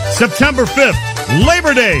 Monday, September 5th,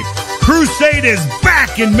 Labor Day. Crusade is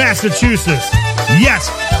back in Massachusetts. Yes,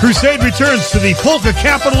 Crusade returns to the polka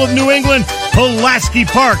capital of New England, Pulaski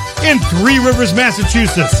Park in Three Rivers,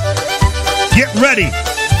 Massachusetts. Get ready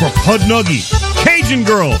for Pudnuggy, Cajun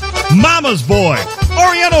Girl, Mama's Boy,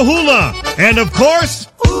 Oriental Hula, and of course,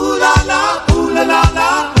 Ooh la la, ooh la la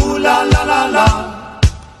la, ooh la la la la.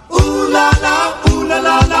 Ooh la la, ooh la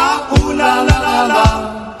la la, ooh la la la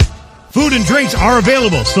la. food and drinks are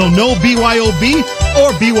available, so no BYOB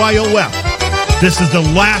or BYOF. This is the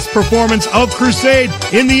last performance of Crusade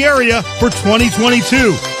in the area for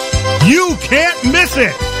 2022. You can't miss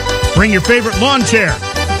it. Bring your favorite lawn chair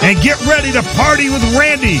and get ready to party with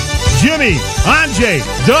Randy, Jimmy, Anjay,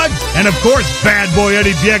 Doug, and of course, bad boy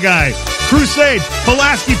Eddie Biegai. Crusade,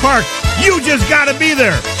 Pulaski Park. You just got to be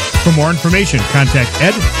there. For more information, contact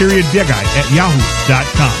ed.biegai at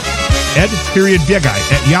yahoo.com. ed.biegai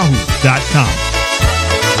at yahoo.com.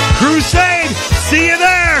 Crusade, see you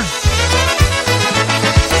there.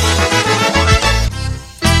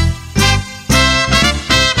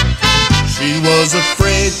 She was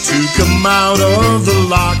afraid to come out of the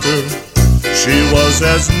locker. She was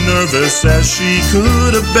as nervous as she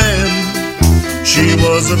could have been. She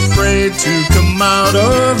was afraid to come out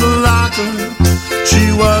of the locker.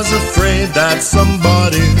 She was afraid that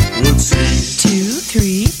somebody would see. 2,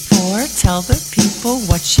 3, 4, tell the people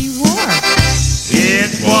what she wore.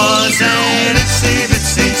 It was an itsy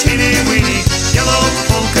bitsy teeny weeny yellow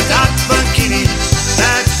polka dot bikini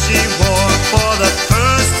that she wore for the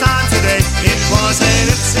first time today. It was an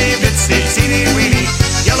itsy bitsy teeny weeny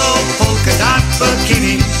yellow polka dot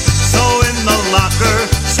bikini. So in the locker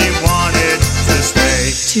she wanted to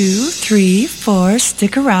stay. 2, 3, 4,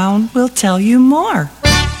 stick around, we'll tell you more.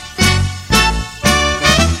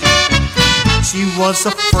 She was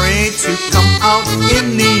afraid to come out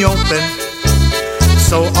in the open,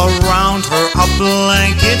 so around her a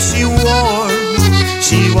blanket she wore.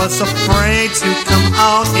 She was afraid to come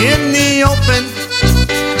out in the open,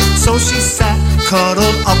 so she sat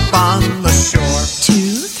cuddled up on the shore. 2,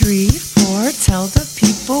 3, 4, tell the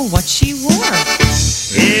people what she wore.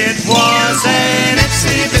 It was an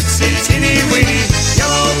itsy bitsy teeny weeny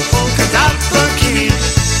yellow polka dot bikini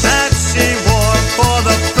that she wore for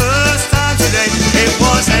the first time today. It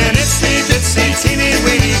was an itsy bitsy teeny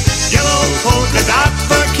weeny yellow polka dot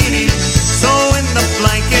bikini. So in the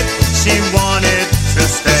blanket she wanted to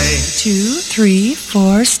stay. 2, 3,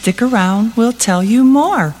 4, stick around, we'll tell you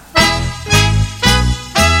more.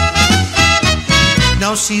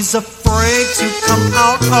 Now she's afraid to come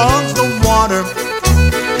out of the water,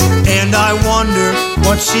 and I wonder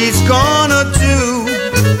what she's gonna do.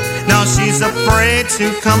 Now she's afraid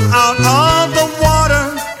to come out of the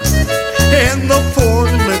water, and the poor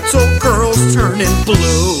little girl's turning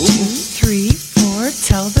blue. 2, 3, 4,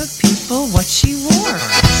 tell the people what she wore.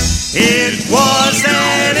 It was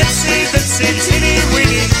an itsy bitsy teeny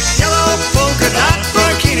weeny yellow polka dot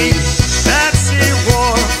bikini that she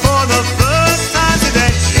wore for the first time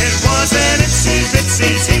today. It was an itsy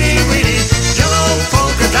bitsy teeny weeny yellow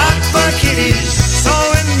polka dot bikini, so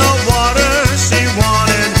in the water she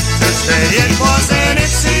wanted to stay. It was an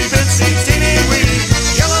itsy bitsy teeny weeny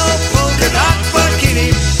yellow polka dot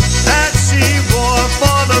bikini that she wore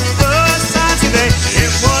for the first time today.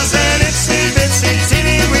 It was an itsy bitsy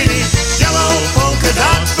teeny weeny yellow polka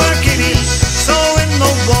dot bikini, so in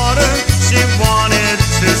the water she wanted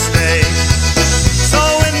to stay. So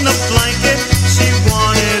in the blanket she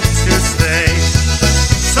wanted to stay.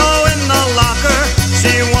 So in the locker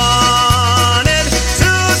she wanted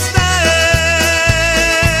to stay.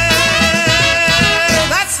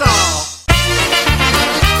 That's all.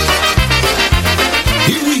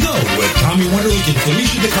 Here we go with Tommy Wonderlick and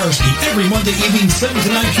Felicia DeKarski every Monday evening, 7 to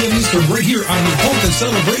 9 p.m. Eastern, right here on the Polka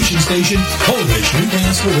Celebration Station, Polish New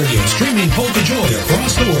Dance for Radio, streaming Polka Joy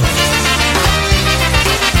across the world.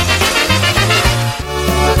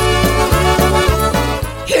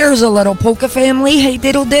 Here's a little polka family. Hey,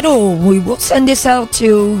 diddle diddle. We will send this out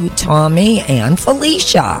to Tommy and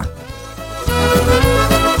Felicia.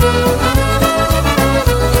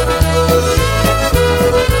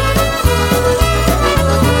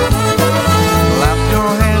 Clap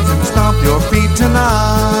your hands and stomp your feet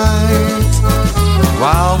tonight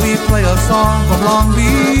while we play a song from long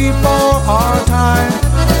before our time.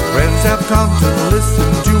 Friends have come to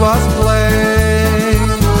listen to us play.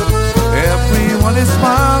 Everyone is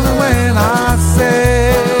smiling when I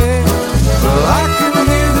say, well, I can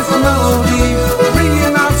hear this melody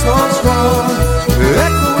ringing out so strong,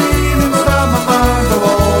 echoing inside my mind. I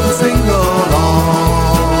want to sing along.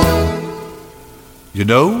 You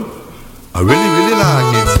know, I really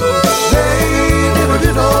like it so. Hey, diddle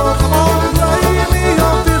diddle, come on, play me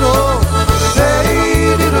your diddle.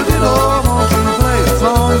 Hey, diddle diddle, won't you play a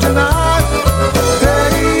song tonight?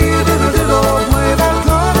 Hey, diddle diddle, play that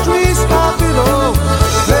country style diddle.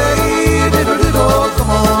 Hey, diddle diddle, come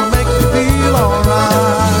on, make me feel alright.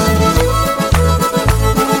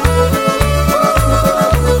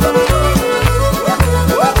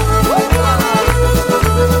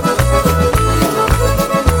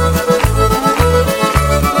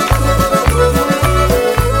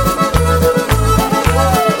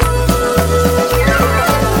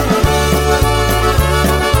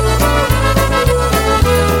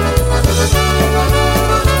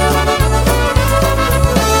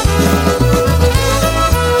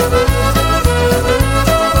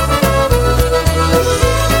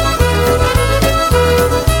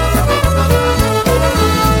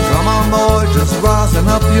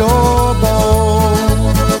 Up your bow.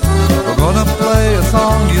 We're gonna play a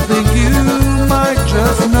song you think you might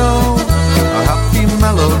just know, a happy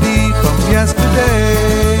melody from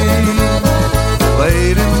yesterday,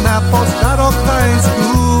 played in that postcard high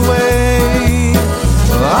school way.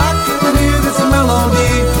 I can hear this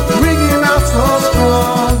melody ringing out so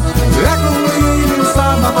strong, echoing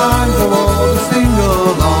inside my mind. Go all to sing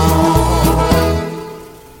along.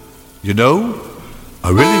 You know, I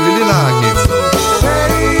really like it so.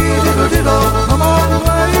 Diddle diddle, come on,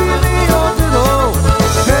 play me your diddle.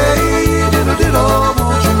 Hey, diddle diddle,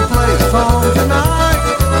 won't you play a song tonight?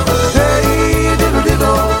 Hey, diddle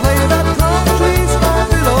diddle, play that country style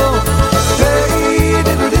diddle. Hey,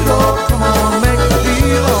 diddle diddle, come on, make me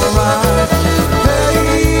feel alright.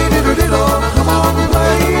 Hey, diddle diddle, come on,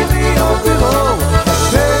 play me your diddle.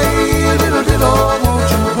 Hey, diddle diddle, won't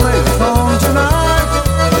you play a song tonight?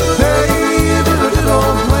 Hey, diddle diddle,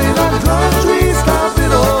 play that country.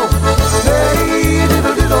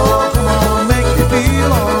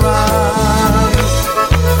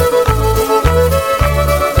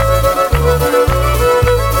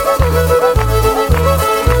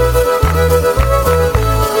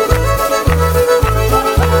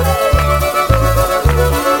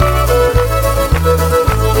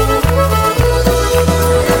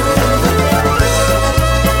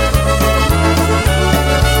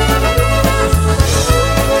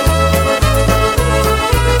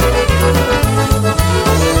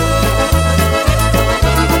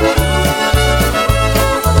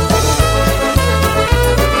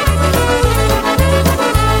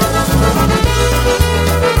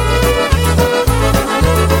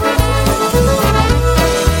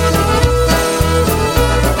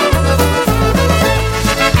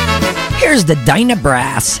 Here's the Dinah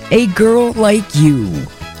Brass, A Girl Like You.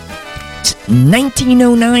 It's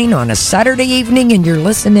 1909 on a Saturday evening, and you're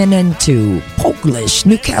listening into Polish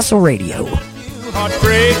Newcastle Radio. Heart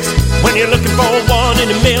breaks when you're looking for one in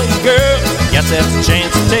a million, girl. Yes, that's a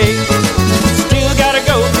chance to take. Still gotta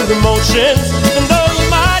go through the motions, and though you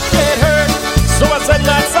might get hurt. So I set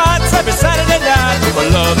my sights every Saturday night with my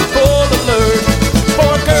love in full alert. For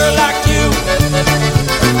a girl like you,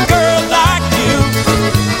 girl like you,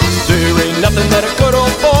 there ain't nothing that a good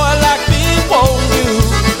old boy like me won't do.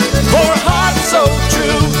 For a heart so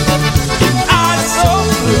true, and eyes so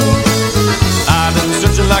blue, I've been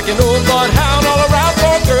searching like an old bloodhound all around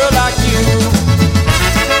for a girl like you.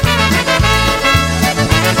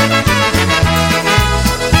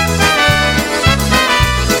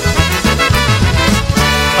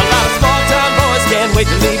 A lot of small-town boys can't wait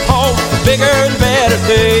to leave home for bigger and better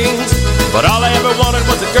things. But all I ever wanted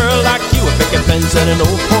was a girl like you, a picket fence and an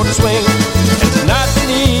old porch swing. And tonight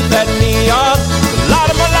beneath that neon, the light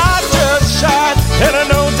of my life just shine. And I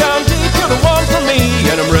know down deep you're the one for me,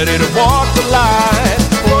 and I'm ready to walk the line.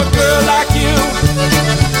 For a girl like you,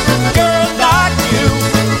 girl like you,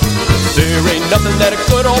 there ain't nothing that a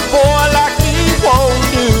good old boy like me won't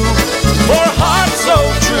do. For a heart so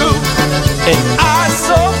true, and eyes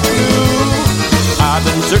so blue, I've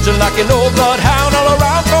been searching like an old bloodhound all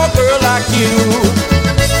around for a girl like you.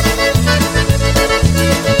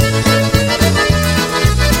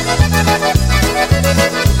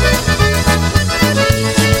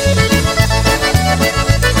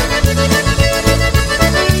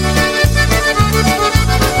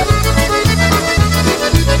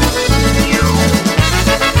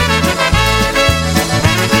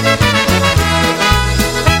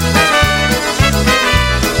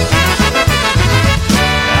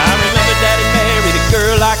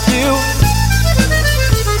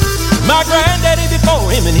 My granddaddy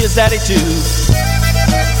before him and his daddy too.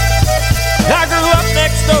 I grew up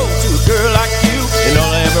next door to a girl like you, and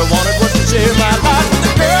all I ever wanted was to share my life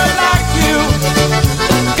with a girl like you,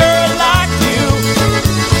 girl like you.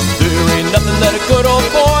 There ain't nothing that a good old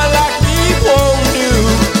boy like me won't do.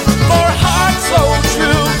 For a heart so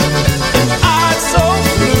true, and eyes so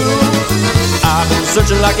blue, I've been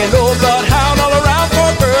searching like an old bloodhound all around for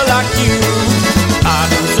a girl like you.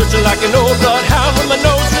 I've been searching like an old bloodhound with my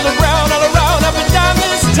nose to the ground, all around, up and down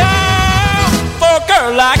this town, for a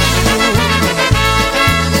girl like you.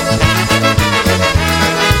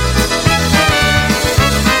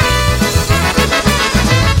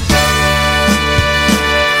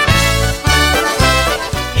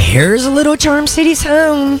 Here's a little Charm City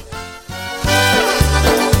sound.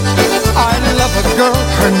 I love a girl,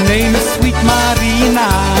 her name is Sweet Marina.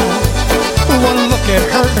 One look at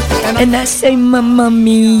her and I say Mamma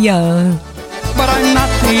Mia. But I'm not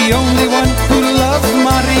the only one who loves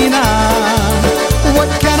Marina.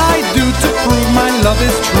 What can I do to prove my love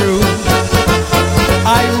is true?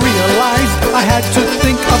 I realized I had to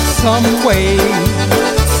think of some way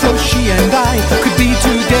so she and I could be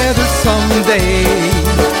together someday.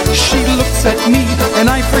 She looks at me and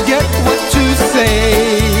I forget what to say.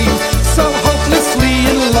 So hopelessly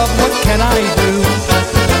in love, what can I do?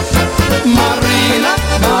 Marina,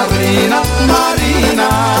 Marina, Marina,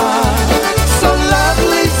 so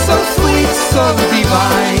lovely, so sweet, so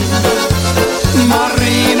divine.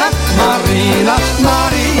 Marina, Marina,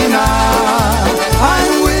 Marina,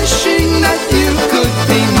 I'm wishing that you could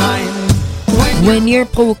be mine. When you're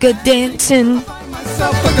polka dancing,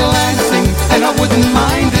 myself a glancing, and I wouldn't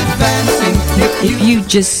mind advancing if you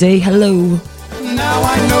just say hello. Now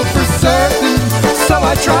I know for certain, so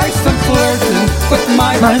I try some flirting, but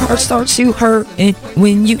my heart starts to hurt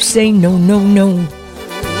when you say no, no, no.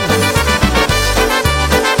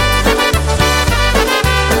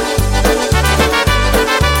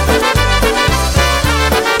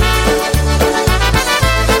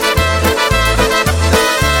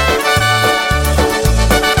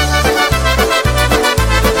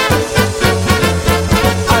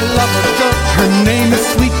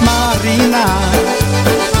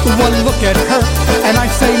 Look at her and I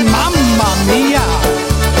say Mamma Mia.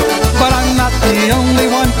 But I'm not the only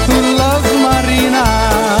one who loves Marina.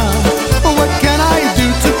 What can I do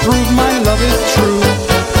to prove my love is true?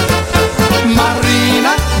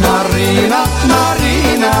 Marina, Marina,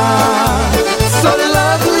 Marina, so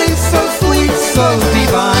lovely, so sweet, so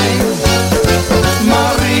divine.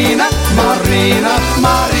 Marina, Marina,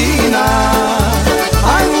 Marina,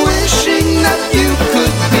 I'm wishing that you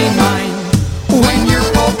could be mine. When you're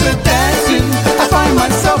polka dancing, I find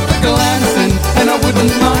myself glancing, and I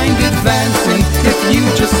wouldn't mind advancing if you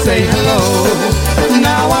just say hello.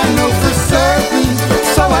 Now I know for certain,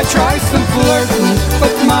 so I try some flirting,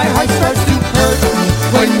 but my heart starts to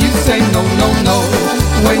say no, no, no,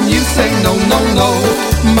 when you say no, no, no,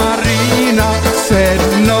 Marina said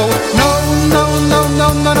no, no, no, no, no,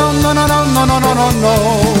 no, no, no, no, no, no, no, no, no,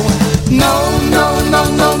 no. No, no, no,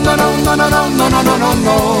 no, no, no, no, no, no, no, no, no, no,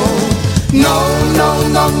 no. No, no,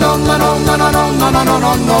 no, no, no, no, no, no, no, no, no,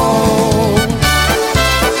 no, no.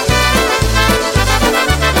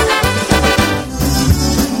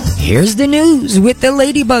 Here's the news with the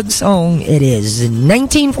Ladybug song. It is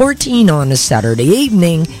 1914 on a Saturday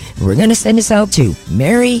evening. We're going to send this out to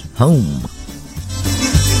Mary Home.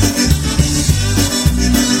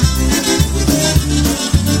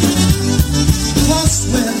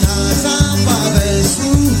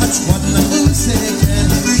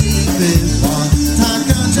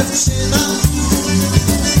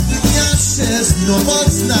 No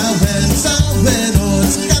mocna when całe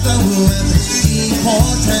noc gadałem I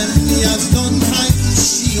potem jak dąchaj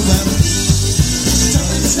siłem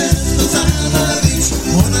Chciałem się to zabawić,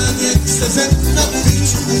 ona nie chce ze mną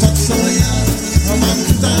pić To co ja mam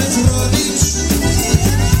tutaj zrobić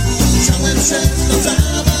Chciałem się to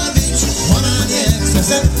zabawić, ona nie chce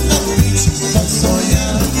ze mną pić To co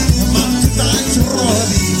ja mam tutaj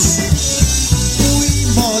zrobić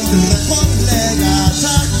Mój mądry kolega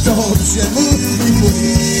tak dobrze mówi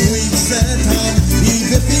Pójdźcie tam i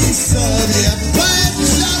wypij sobie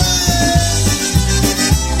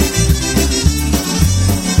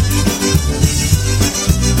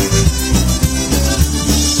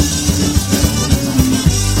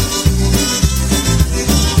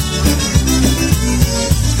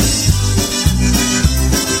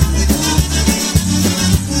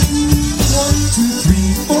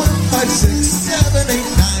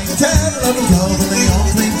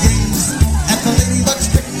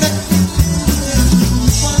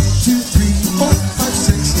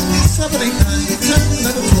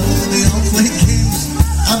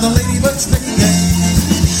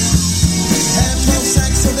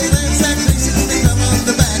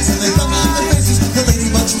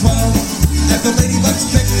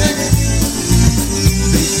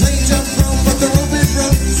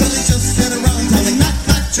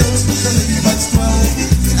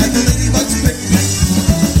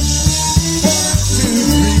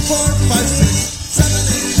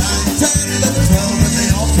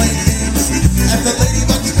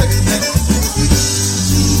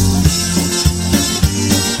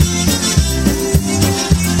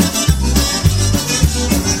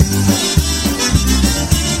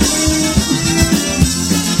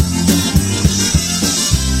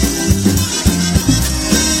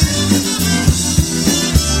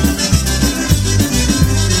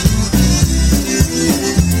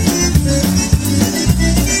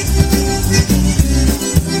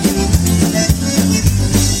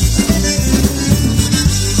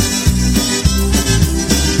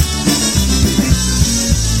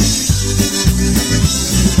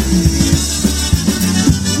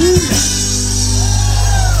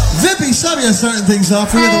Starting things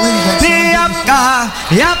off here, the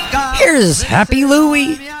Here's Happy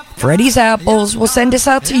Louie. Freddy's Apples will send us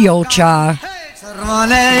out to Yolcha.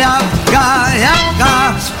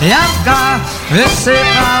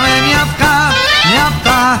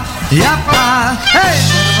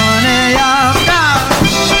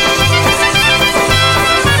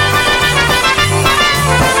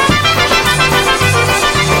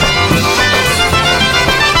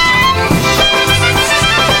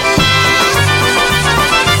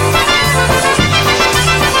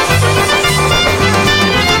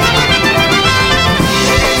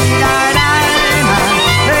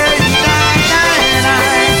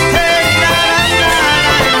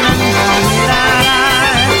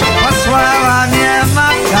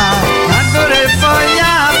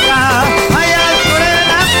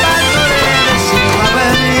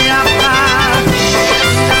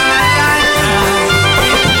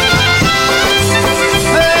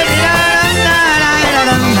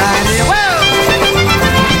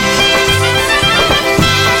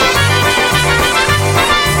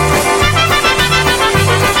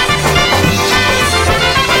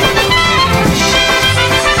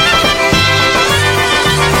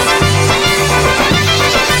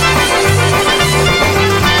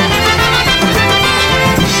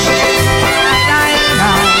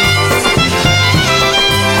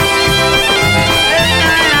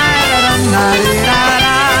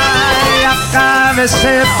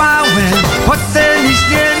 Wysypałem, potem nic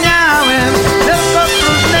nie miałem, tylko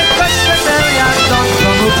próżne kosze ja do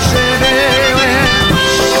domu przybyłem.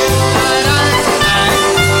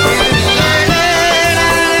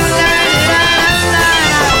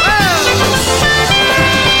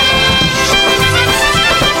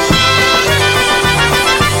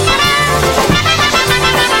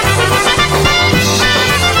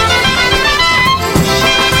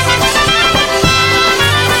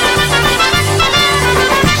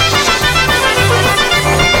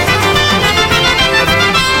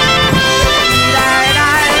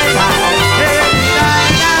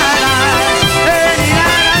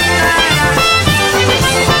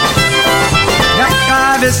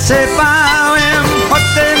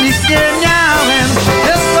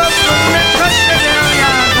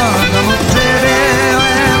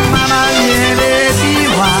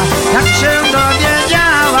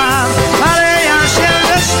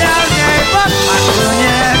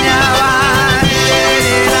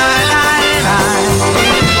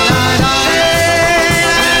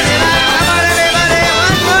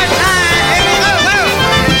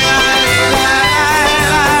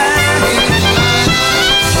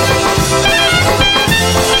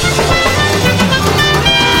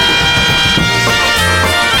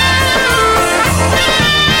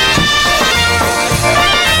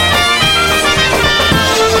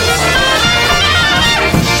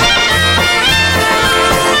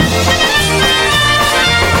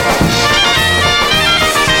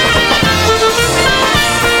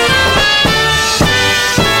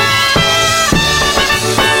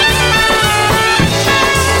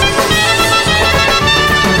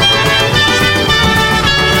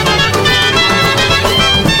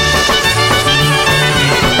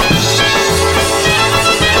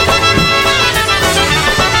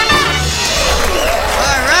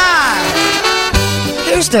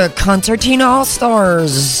 the Concertina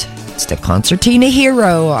All-Stars. It's the Concertina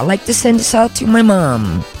Hero. I like to send this out to my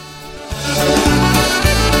mom.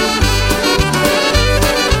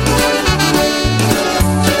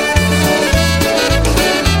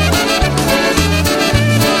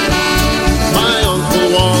 My Uncle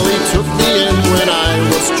Wally took me in when I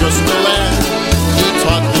was just a lad. He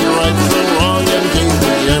taught me right from wrong and gave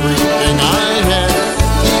me everything I had.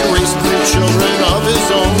 He raised 3 children of his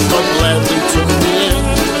own, but gladly took me in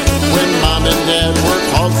when Mom and Dad were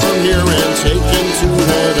called from here and taken to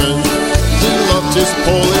heaven. He loved his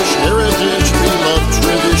Polish heritage, he loved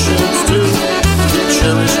traditions too. He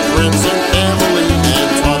cherished friends and family and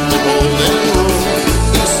taught the golden rule.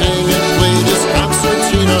 He sang and played his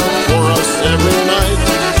concertina for us every night.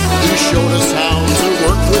 He showed us how to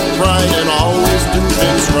work with pride and always do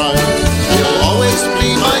things right. He'll always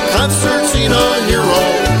be my concertina hero.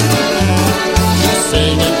 He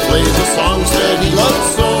sang and played the songs that he loved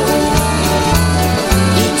so.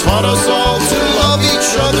 He taught us all to love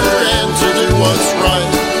each other and to do what's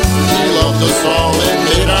right. He loved us all and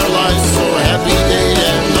made our lives so happy day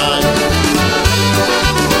and night.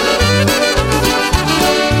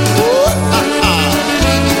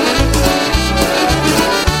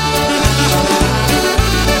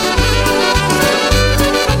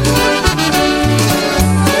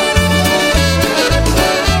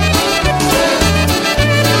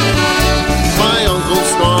 My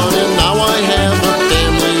uncle's gone and now I have a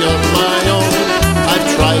family of my own. I've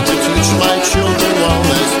tried to teach my children well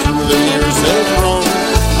as through the years have grown.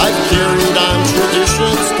 I've carried on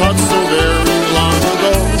traditions taught so very long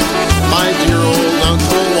ago. My dear old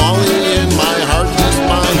Uncle Wally in my heart is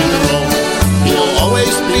my hero. He'll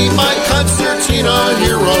always be my concertina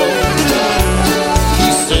hero. He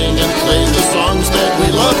sang and played the songs that we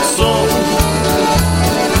loved so.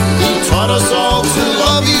 He taught us all to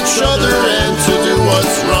love each other and to do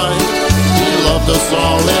what's right. He loved us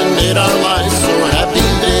all and made our lives so happy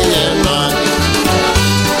day and night.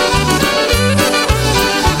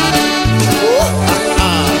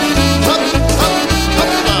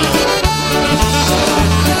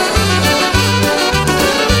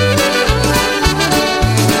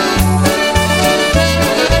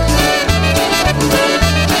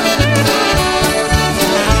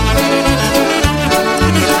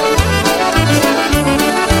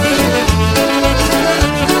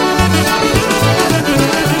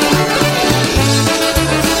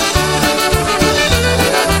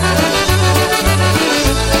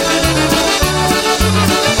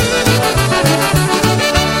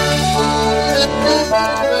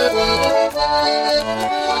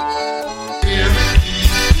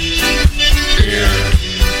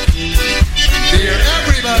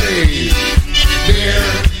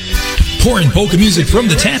 Pouring polka music from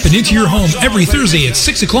the tap and into your home every Thursday at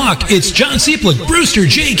 6 o'clock. It's John Seplick, Brewster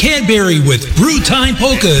J. Cadbury with Brew Time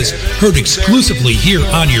Polkas. Heard exclusively here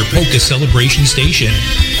on your polka celebration station,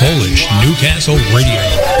 Polish Newcastle Radio.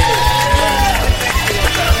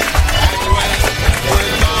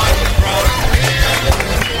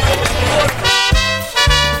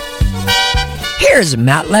 Here's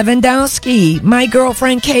Matt Lewandowski, My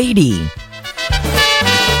Girlfriend Katie.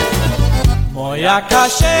 Moja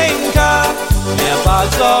Kasieńka mnie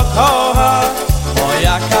bardzo kocha,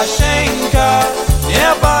 moja Kasieńka mnie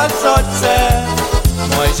bardzo chce.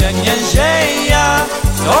 Mój dzień nie żyje,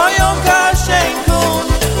 swoją Kasieńką,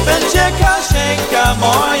 będzie Kasieńka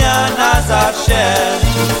moja na zawsze.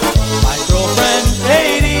 My girlfriend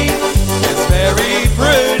Katie is very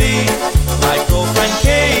pretty, my girlfriend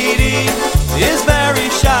Katie is very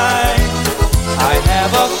shy. I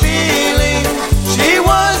have a feeling she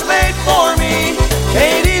was made for me.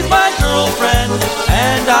 Katie's my girlfriend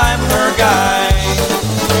and I'm her guy.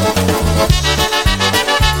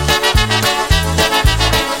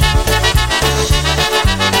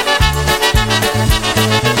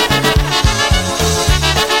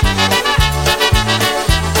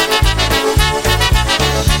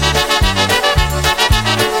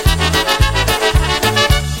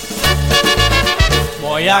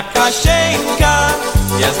 Moja Kasieńka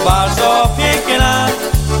jest bardzo piękna,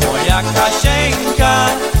 moja Kasieńka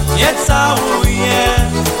nie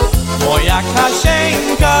całuje. Moja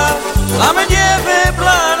Kasieńka dla mnie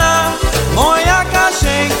wybrana, moja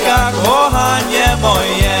Kasieńka kochanie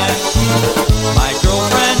moje. My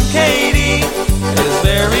girlfriend Katie is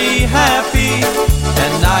very happy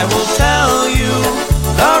and I will tell you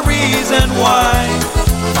the reason why.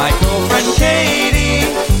 My girlfriend Katie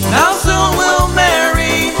now soon will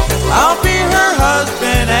marry, I'll be her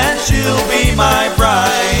husband and she'll be my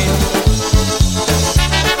bride.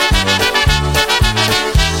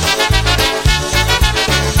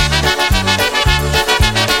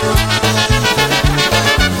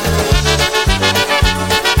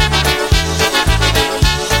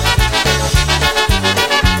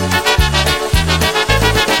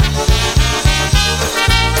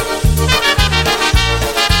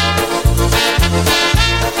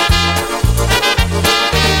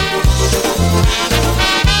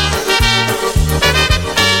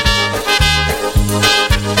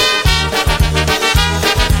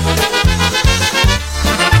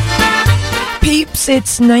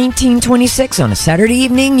 it's 1926 on a Saturday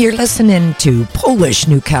evening. You're listening to Polish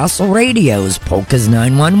Newcastle Radio's Polkas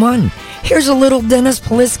 911. Here's a little Dennis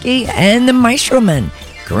Polisky and the Maestromen,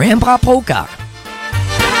 Grandpa Polka.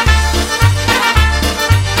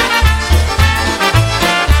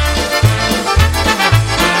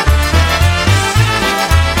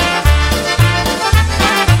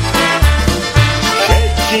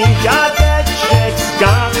 Dziadeczek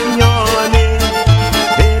zgarniony,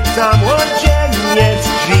 pyta młodzieniec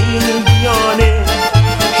zdziwiony,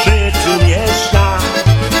 przy tu mieszka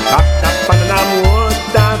taka panna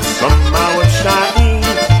młoda, co małoczna i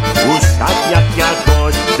usta jak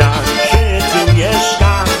jagoda. Przy tu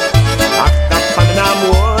mieszka taka panna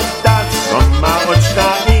młoda, co małoczna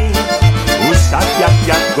i usta jak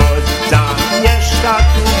jagoda. Mieszka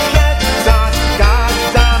tu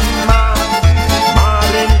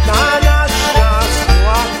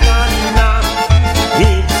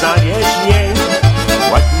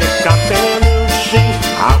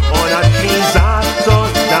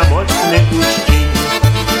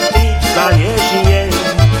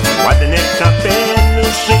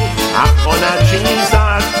a ona ci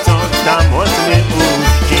za to da mocny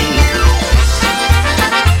uścisk.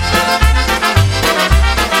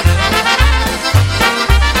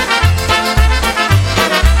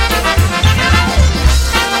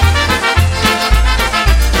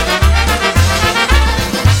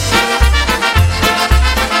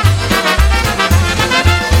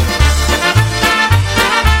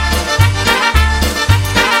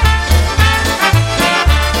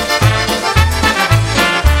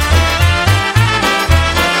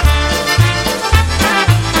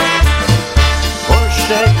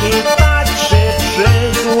 I patrzy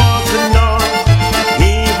przez okno i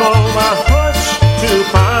woła, chodź tu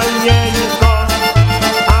panienko.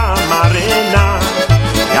 A Maryna,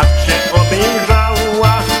 jak się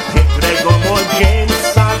obejrzała, chytrego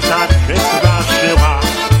młodzieńca tak przestraszyła.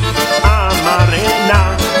 A Maryna,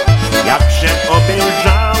 jak się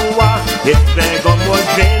obejrzała, chytrego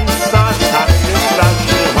młodzieńca tak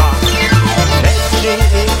przestraszyła. Leci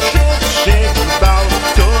i krzyczy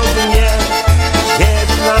gwałtownie,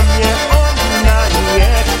 dla mnie ona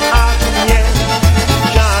nie, a nie.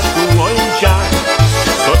 Dziadu, oj dziad,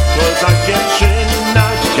 co to za dziewczyna?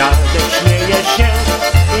 Dziadek śmieje się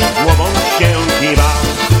i głową się kiwa.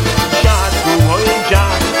 Dziadu, oj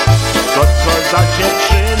dziad, co to za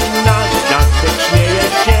dziewczyna? Dziadek śmieje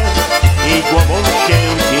się i głową się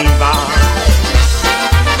kiwa.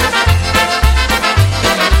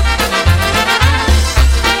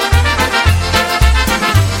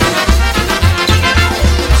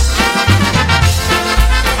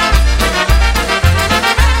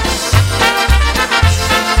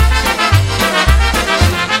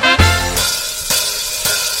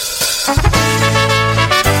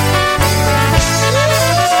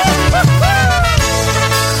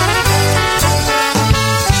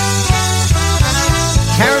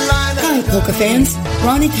 Polka fans,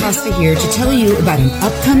 Ronnie Costa here to tell you about an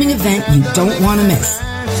upcoming event you don't want to miss.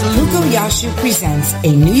 Puko Yashu presents a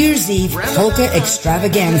New Year's Eve polka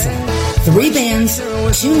extravaganza. 3 bands,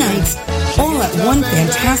 2 nights, all at one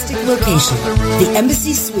fantastic location, the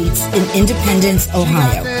Embassy Suites in Independence,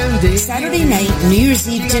 Ohio. Saturday night, New Year's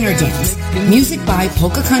Eve dinner dance, music by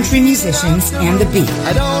polka country musicians and the beat.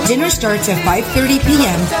 Dinner starts at 5:30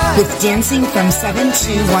 p.m. with dancing from 7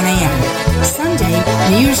 to 1 a.m. Sunday,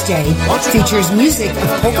 New Year's Day, features music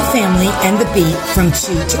of polka family and the beat from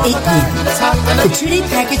 2 to 8 p.m. The 2-day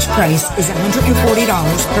package price is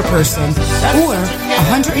 $140 per person or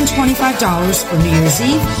 $125 for New Year's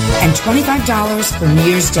Eve and $25 for New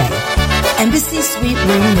Year's Day. Embassy Suite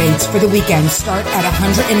room rates for the weekend start at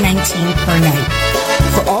 $119 per night.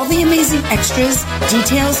 For all the amazing extras,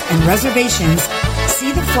 details, and reservations,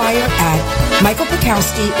 see the flyer at Michael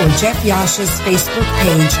Pikowski or Jeff Yasha's Facebook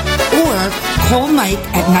page or call Mike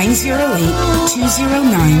at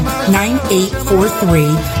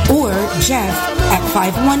 908-209-9843 or Jeff at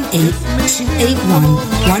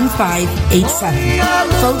 518-281-1587.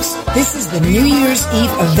 Folks, this is the New Year's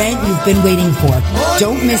Eve event you've been waiting for.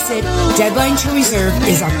 Don't miss it. Deadline to reserve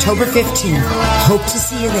is October 15th. Hope to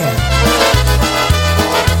see you there.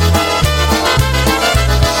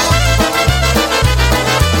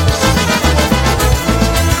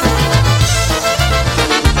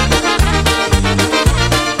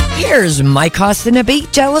 Here's Mike Costa and a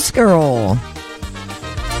Beat, Jealous Girl.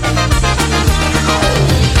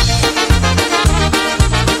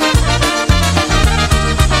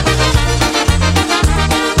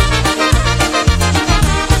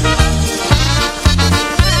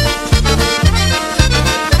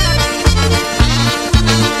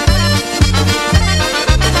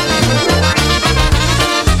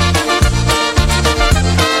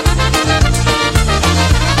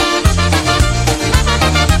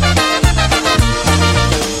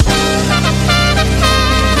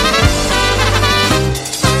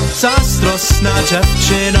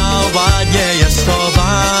 dziewczyna ładnie jest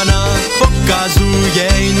chowana, pokazuje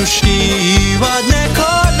nóżki i ładne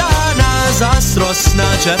kolana. Zazdrosna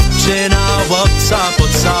dziewczyna chłopca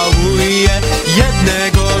pocałuje,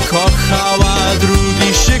 jednego kochała,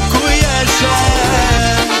 drugi szykuje się.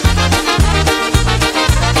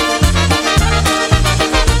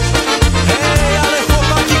 Hej, ale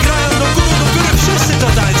chłopaki grają do góry, wszyscy do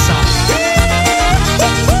tańca.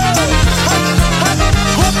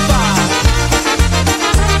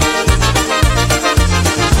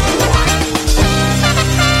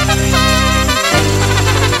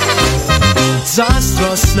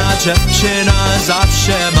 Zazdrosna dziewczyna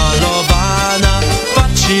zawsze malowana,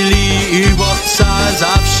 patrzyli i chłopca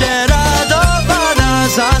zawsze radowana.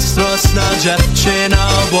 Zazdrosna dziewczyna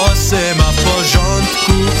włosy ma w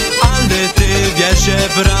porządku, ale ty wiesz, że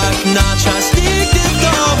brak na czas nigdy w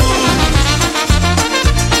domu.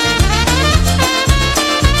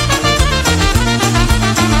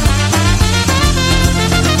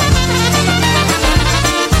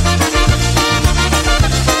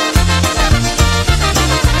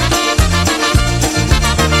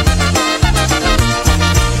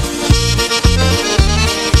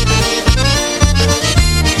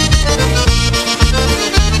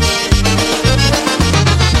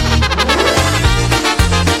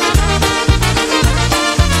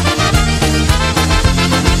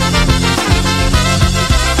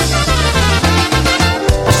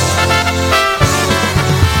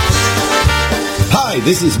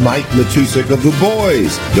 This is Mike Matusik of The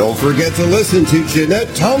Boys. Don't forget to listen to Jeanette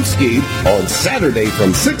Tomsky on Saturday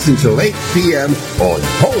from 6 until 8 p.m. on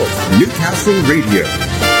Polish Newcastle Radio.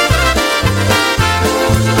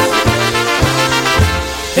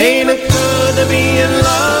 Ain't it good to be in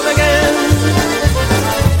love again?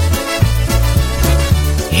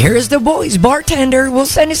 Here's The Boys bartender. We'll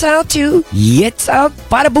send us out to Yitza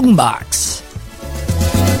Bada Boombox.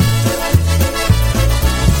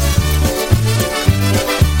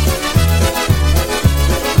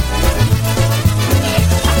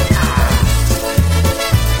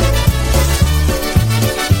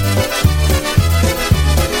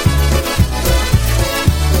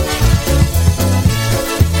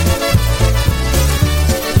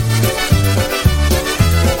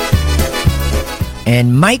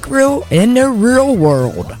 And micro in the real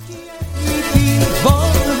world.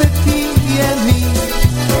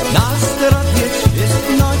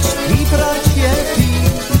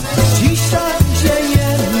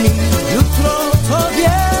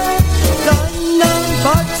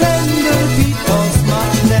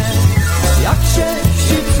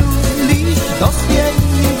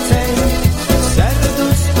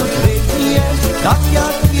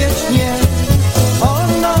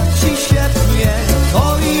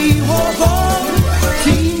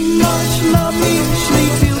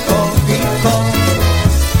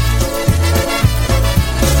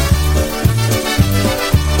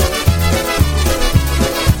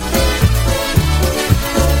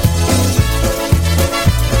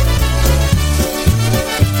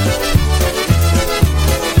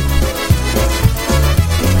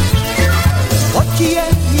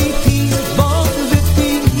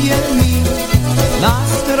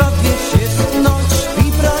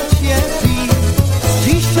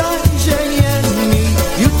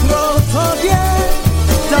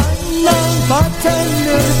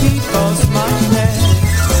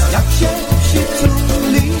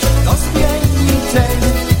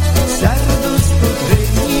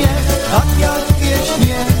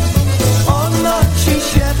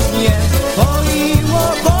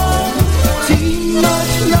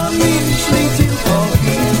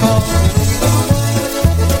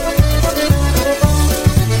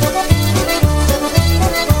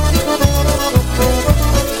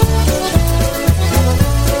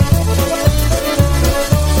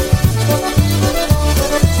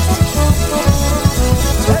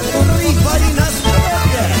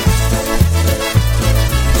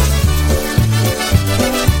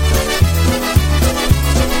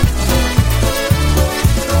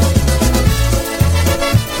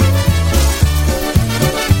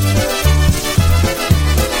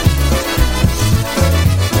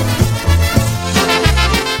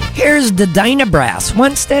 The Dyna Brass,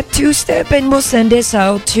 one step, two step, and we'll send this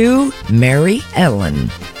out to Mary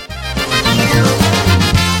Ellen.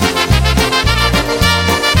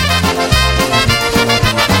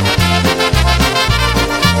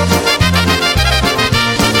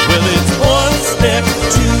 Well, it's one step,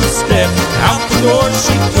 two step, out the door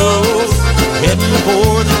she goes, heading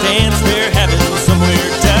for the dance they're having somewhere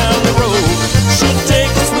down the road. She'll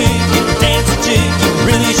take a swig and dance a jig and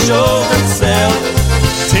really show herself,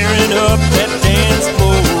 tearing up that dance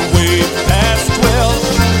floor way past 12.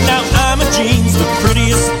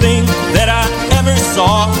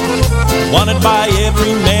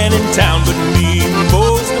 every man in town but me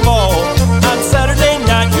most of all. On Saturday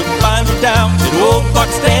night you'll find me down at Old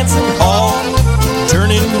Buck's Dancing Hall,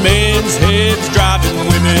 turning men's heads, driving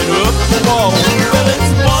women up the wall. Well,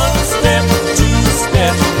 it's one step, two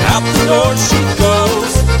step, out the door she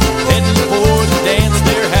goes, heading for the dance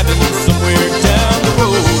they're having somewhere down the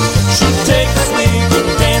road. She'll take a swing and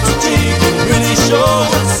dance a jig and really show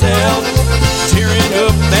herself, tearing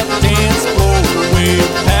up that dance floor way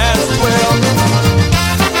past 12.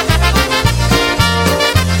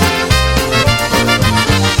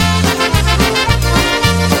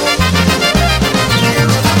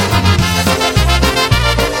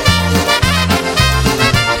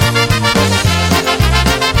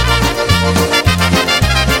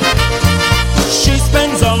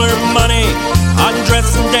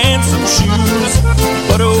 And dancing shoes,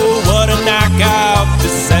 but oh, what a knockout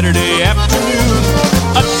this Saturday afternoon.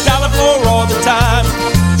 $1 for all the time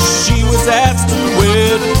she was asked to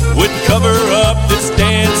wed would cover up this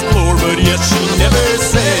dance floor, but yes, she never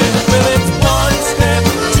said. Well, it's one step,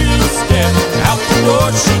 two step, out the door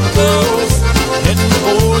she goes, heading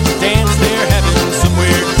for the dance they're having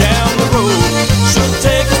somewhere down the road. She'll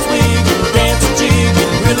take a swing and dance a jig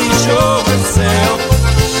and really show herself,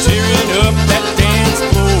 tearing up that dance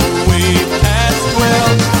floor way past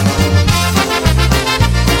 12.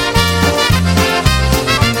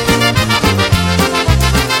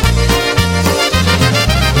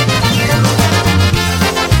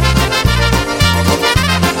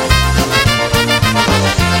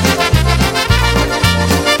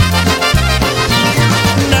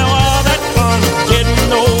 Now all that fun of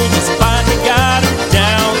getting old is finally got her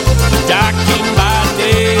down. The doc came by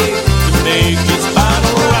day to make his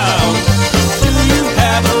final round. Do you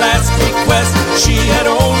have a last request? She had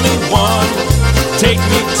only one. Take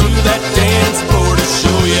me to that dance floor to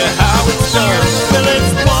show you how it's done. Well,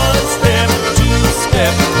 it's one step, two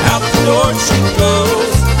step, out the door she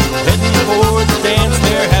goes, heading for the dance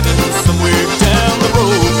they're having somewhere down the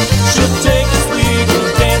road. She'll take a swig and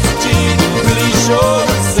dance a jig and really show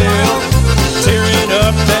herself, tearing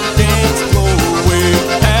up that dance floor way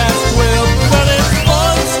past 12. Well, it's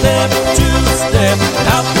one step, two step,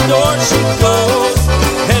 out the door she goes,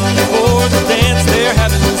 heading for the dance they're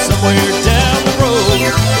having somewhere down the road.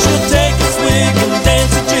 She'll take a swig and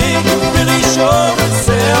dance a jig and really show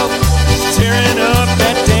herself, tearing up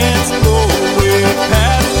that dance floor way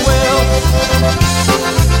past 12.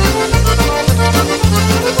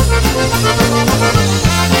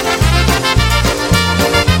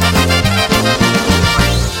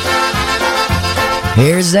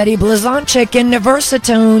 Here's Eddie Blazonczyk and the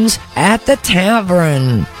Versatones at the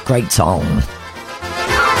Tavern. Great song.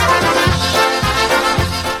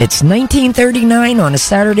 It's 1939 on a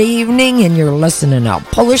Saturday evening, and you're listening to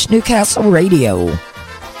Polish Newcastle Radio.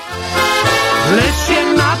 Lesie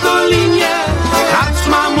na dolinie,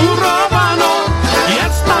 karczma murowano,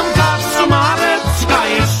 jest tam kaczmarecka,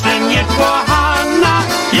 jeszcze niekochana,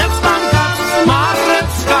 jest tam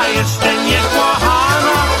kaczmarecka, jeszcze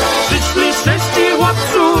niekochana. Przyszli 6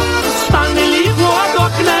 chłopców, stanęli pod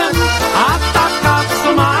oknem, a ta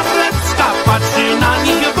kaczmarecka patrzy na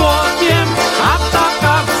nich bokiem, a ta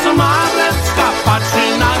kaczmarecka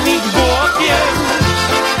patrzy na nich bokiem.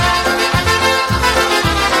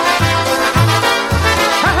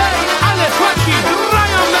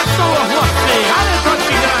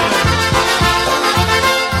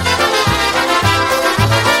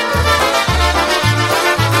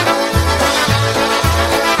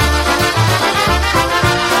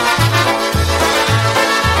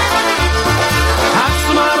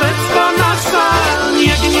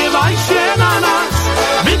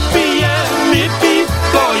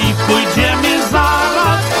 Pójdziemy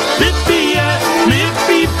zaraz, wypijemy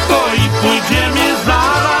piwko i pójdziemy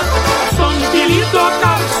zaraz. Wstąpili do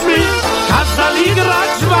karczmy, kazali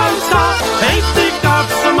grać walca. Hej ty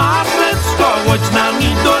kaczmarecko, chodź z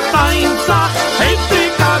nami do tańca. Hej ty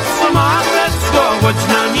kaczmarecko, chodź z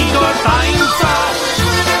nami do tańca.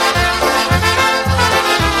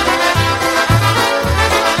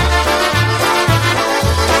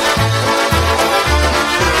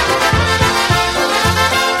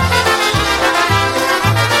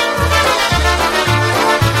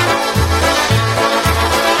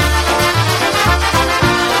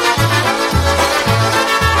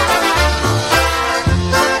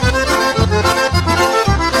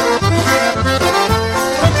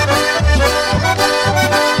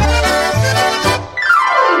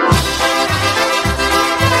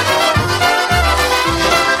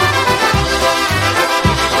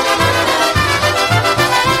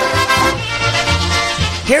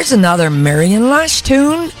 Here's another Marion Lash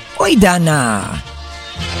tune, Oj Dana.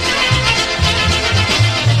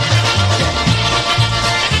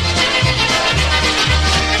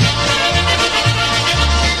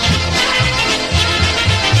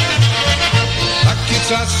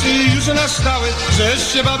 czasy nastały, że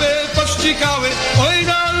się baby pościkały. Oj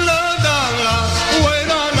dala, dala, oj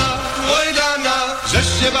dana, oj dana, że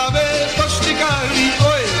się baby pościkali.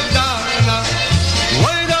 Oj dana,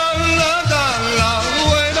 oj dala, dala,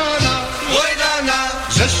 oj dana, oj dana,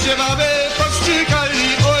 że się baby pościkali.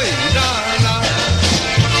 Oj dana.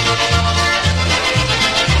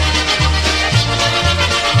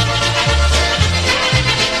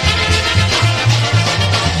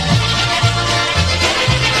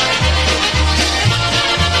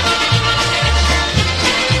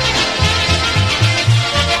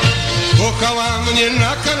 Kochała mnie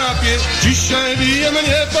na kanapie, dzisiaj bije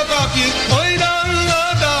mnie po papie. Oj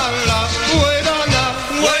dana, dala, oj dana,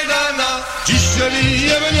 oj dana, dzisiaj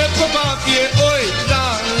bije mnie po papie. Oj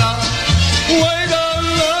dana, oj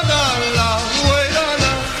dana, dala, oj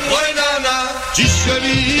dana, oj dana, dzisiaj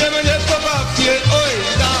bije mnie po papie. Oj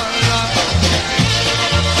dana.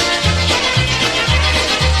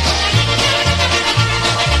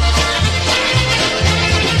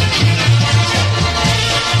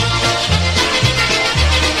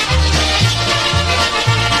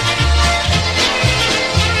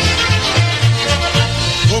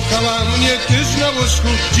 Kochała mnie tyś na łóżku,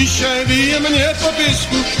 dzisiaj bije mnie po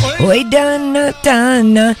pysku. Oj dana,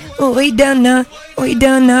 dana, oj dana, oj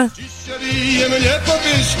dana. Dzisiaj bije mnie po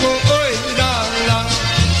pysku. Oj dana,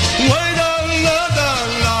 oj dana,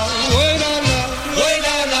 dana, oj dana, oj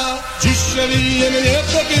dana. Dzisiaj bije mnie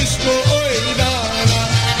po pysku. Oj dana.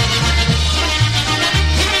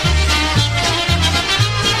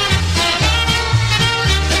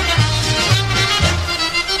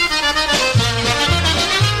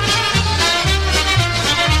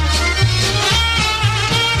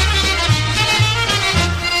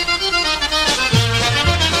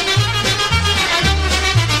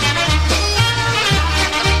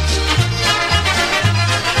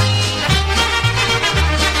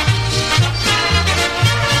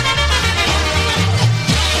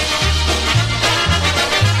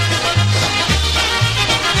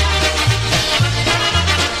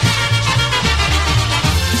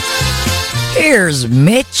 Here's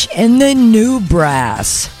Mitch and the New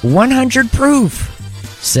Brass, 100 proof.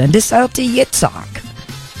 Send us out to Yitzhak.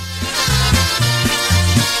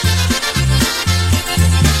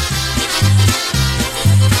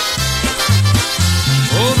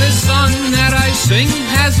 Oh, this song that I sing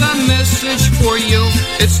has a message for you.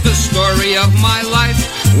 It's the story of my life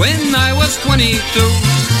when I was 22.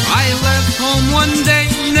 I left home one day,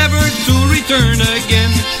 never to return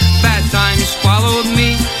again. Bad times followed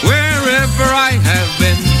me wherever I have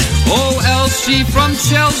been. Oh, Elsie from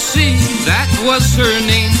Chelsea, that was her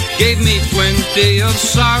name, gave me plenty of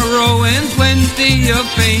sorrow and plenty of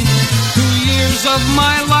pain. 2 years of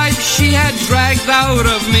my life she had dragged out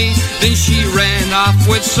of me, then she ran off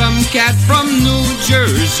with some cat from New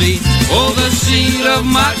Jersey. Oh, the seat of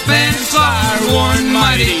my pants are worn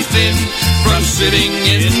mighty thin from sitting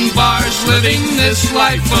in bars, living this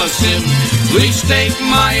life of sin. Please take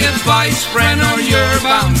my advice, friend, or you're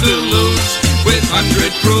bound to lose with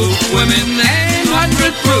 100 proof women and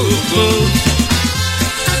 100 proof booze.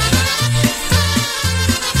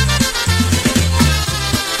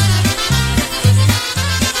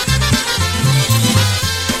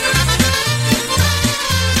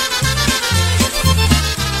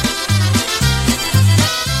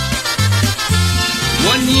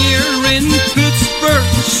 In Pittsburgh,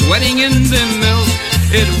 sweating in the mill.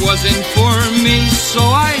 It wasn't for me, so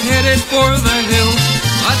I headed for the hills.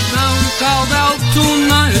 A town called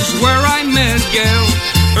Altoona is where I met Gail.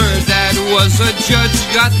 Her dad was a judge,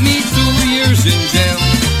 got me 2 years in jail.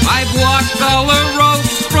 I've walked all the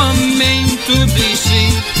roads from Maine to D.C.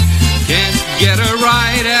 Can't get a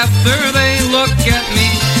ride after they look at me.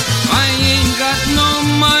 I ain't got no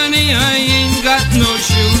money, I ain't got no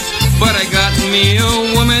shoes, but I got me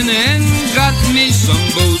a woman and got me some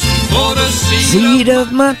booze. Oh, the seat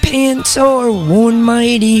of my pants are worn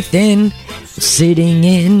mighty thin, sitting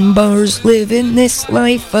in bars, living this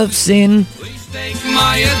life of sin. Please take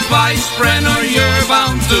my advice, friend, or you're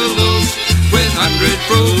bound to lose with 100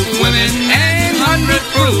 proof women and 100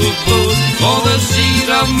 proof booze. Oh, the seat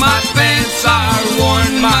of my pants are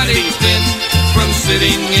worn mighty thin from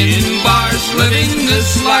sitting in bars, living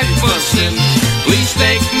this life of sin. Please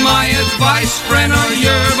take my advice, friend, or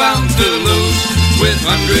you're bound to lose with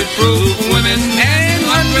 100 proof women and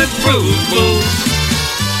 100 proof booze.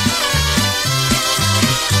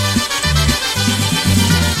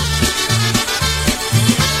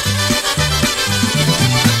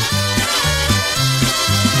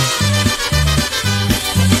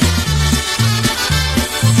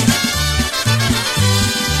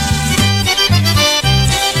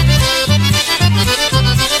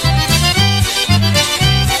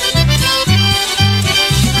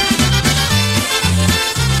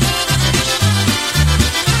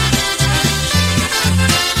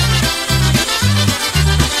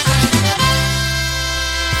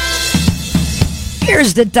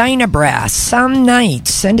 Here's the Dynabrass. Some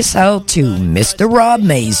nights. Send us out to Mr. Rob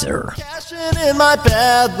Mazer. In my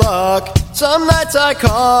bad luck, some nights I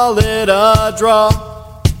call it a draw.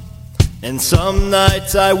 And some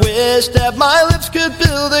nights I wish that my lips could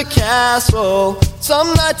build a castle.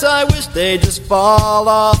 Some nights I wish they'd just fall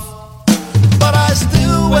off. But I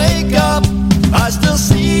still wake up, I still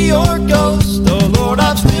see your ghost. Oh Lord,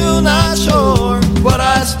 I'm still not sure what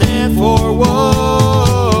I stand for.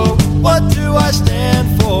 Whoa, what do I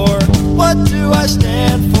stand for? What do I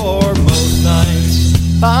stand for? Most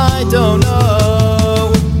nights I don't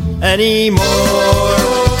know anymore.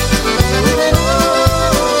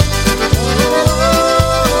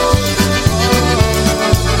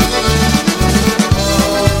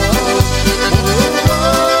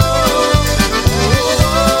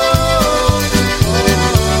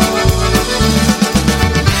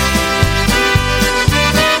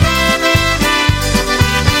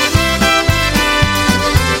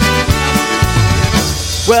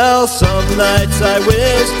 Well, some nights I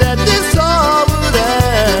wish that this all would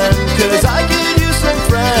end, 'cause I could use some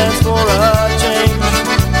friends for a change.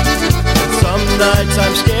 Some nights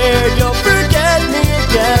I'm scared you'll forget me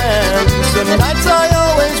again. Some nights I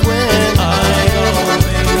always win,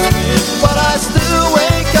 but I still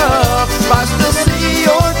wake up, I still see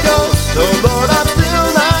your ghost. Oh Lord, I'm still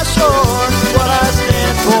not sure what I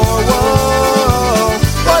stand for. Whoa,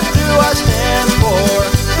 what do I stand for?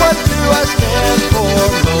 What do I stand for?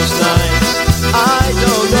 Most nights I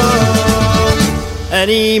don't know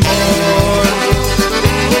anymore.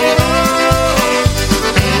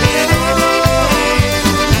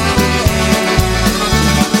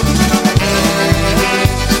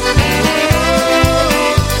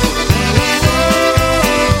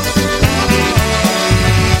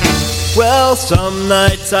 Well, some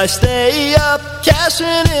nights I stay up,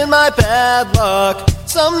 cashing in my bad luck.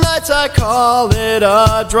 Some nights I call it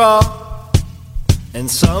a draw. And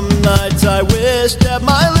some nights I wish that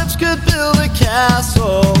my lips could build a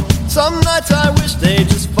castle. Some nights I wish they'd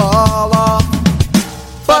just fall off.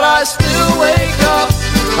 But I still wake up,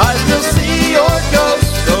 I still see your ghost.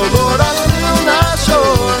 Oh Lord, I'm still not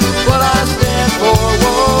sure what I stand for.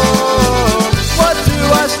 Whoa, what do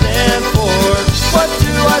I stand for? What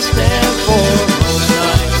do I stand for? Most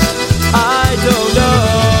nights I don't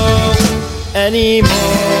know anymore.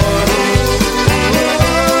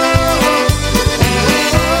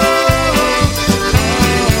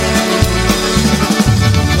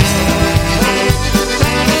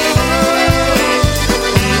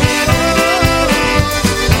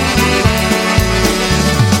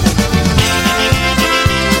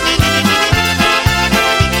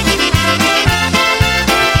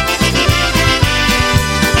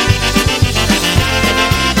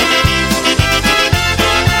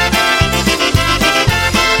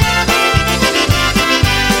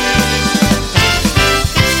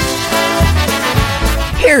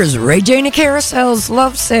 Here's Ray J and the Carousels,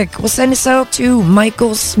 Lovesick. We'll send this out to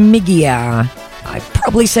Michael Smigia. I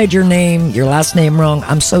probably said your last name wrong.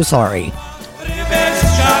 I'm so sorry.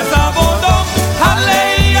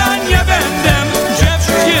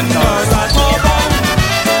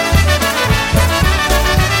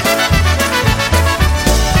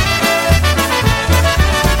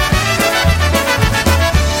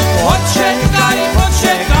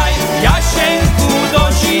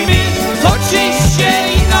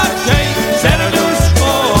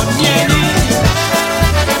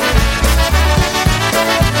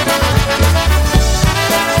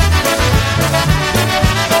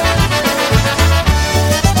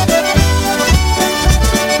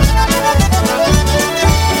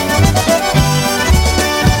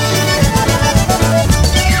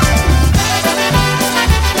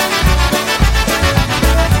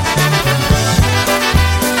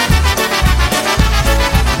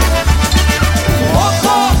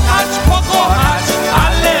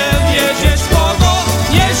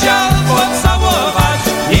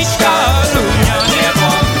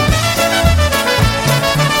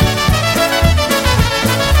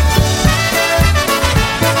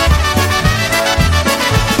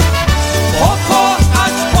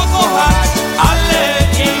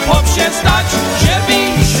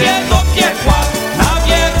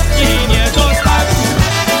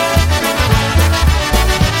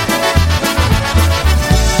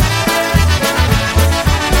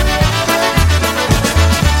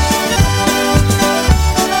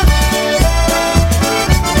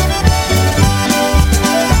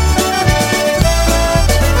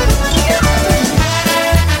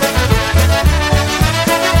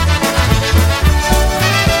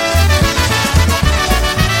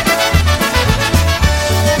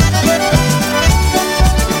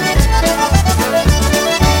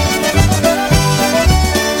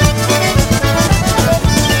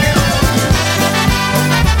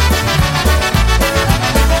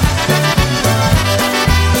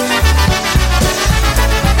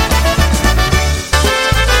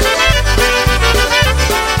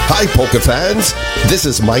 polka fans. This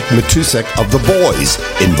is Mike Matusek of The Boys,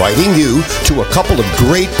 inviting you to a couple of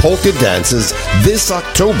great polka dances this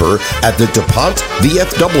October at the DuPont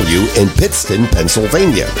VFW in Pittston,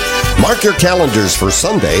 Pennsylvania. Mark your calendars for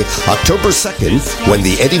Sunday, October 2nd, when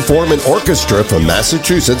the Eddie Foreman Orchestra from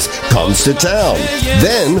Massachusetts comes to town.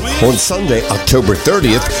 Then, on Sunday, October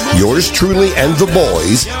 30th, yours truly and The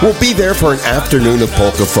Boys will be there for an afternoon of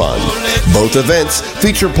polka fun. Both events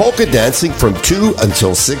feature polka dancing from 2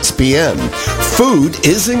 until 6 p.m. Food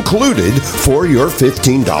is included for your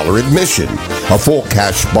 $15 admission. A full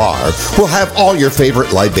cash bar will have all your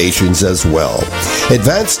favorite libations as well.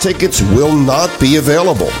 Advance tickets will not be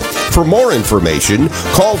available. For more information,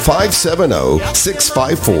 call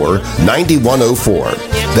 570-654-9104.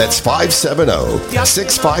 That's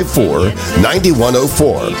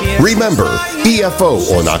 570-654-9104. Remember, EFO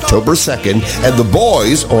on October 2nd and The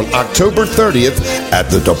Boys on October 30th at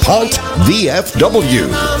the DuPont VFW.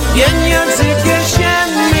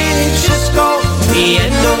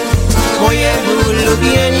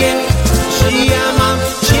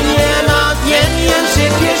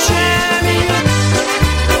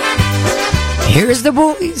 Here's The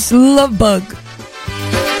Boys, Love Bug.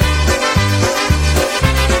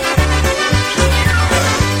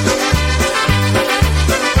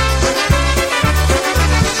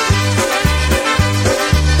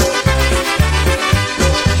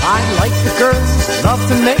 Love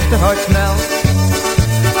to make the heart melt.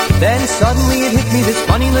 Then suddenly it hit me, this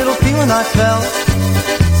funny little feeling I felt.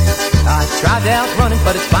 I tried to outrun it,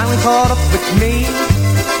 but it finally caught up with me.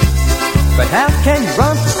 But how can you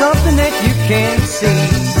run from something that you can't see?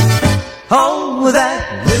 Oh,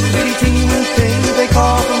 that little bitty teeny thing they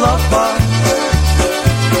call the love bug.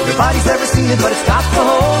 Nobody's ever seen it, but it's got the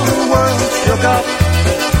whole world shook up.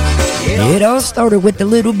 It all started with a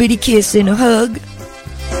little bitty kiss and a hug.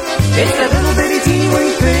 It's that little bitty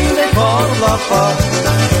teeny thing they call the love bug.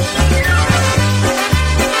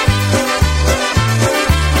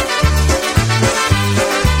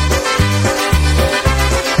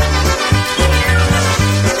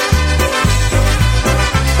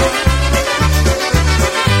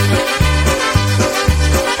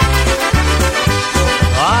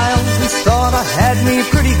 I always thought I had me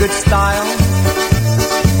pretty good style.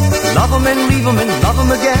 Love 'em and leave 'em and love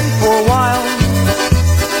 'em again for a while.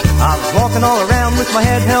 I was walking all around with my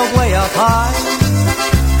head held way up high.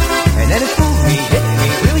 And then it fooled me, hit me,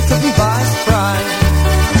 really took me by surprise.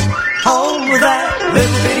 Oh, that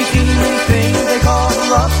little bitty teeny thing they call the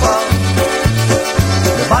love bug.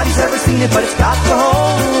 Nobody's ever seen it, but it's got the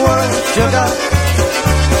whole world shook up.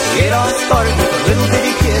 It all started with a little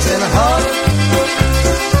bitty kiss and a hug.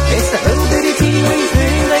 It's that little bitty teeny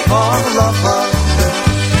thing they call the love bug.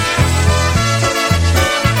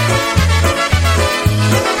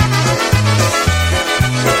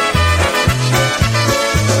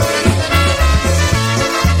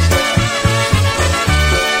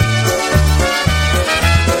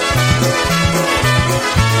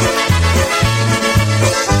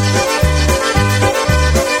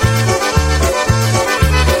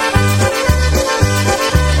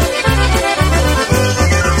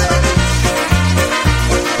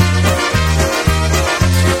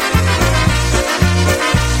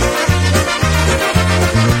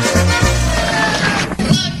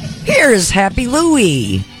 Here's Happy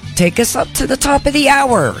Louie. Take us up to the top of the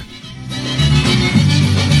hour.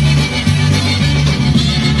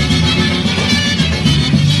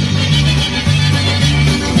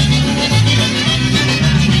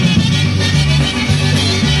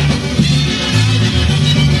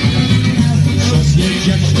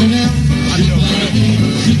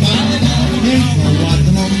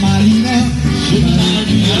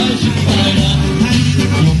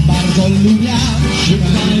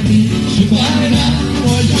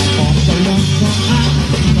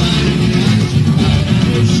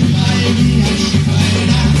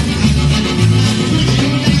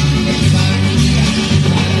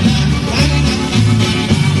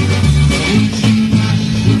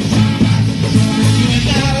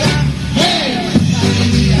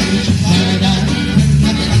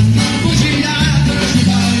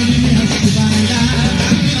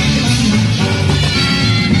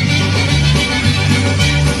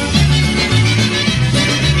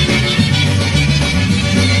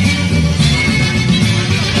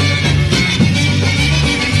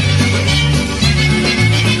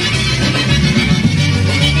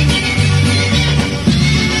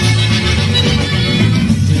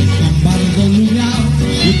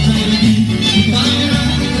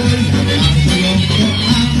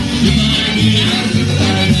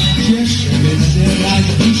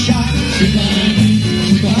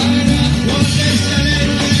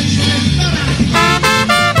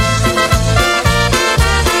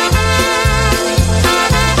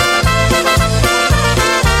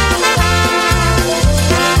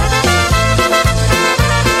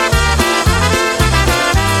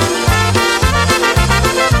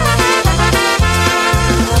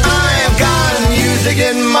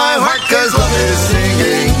 digging my heart 'cause love is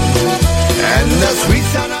singing. And the sweet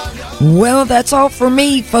sound of... Well, that's all for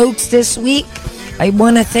me, folks, this week. I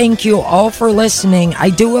want to thank you all for listening. I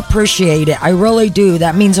do appreciate it. I really do.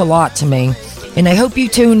 That means a lot to me. And I hope you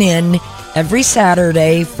tune in every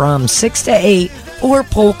Saturday from 6 to 8 for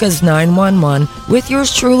Polkas 911 with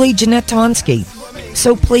yours truly, Jeanette Tonsky.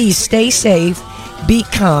 So please stay safe, be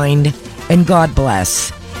kind, and God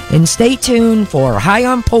bless. And stay tuned for High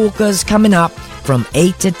on Polkas coming up from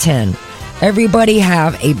 8 to 10. Everybody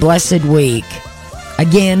have a blessed week.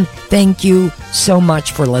 Again, thank you so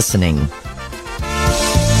much for listening.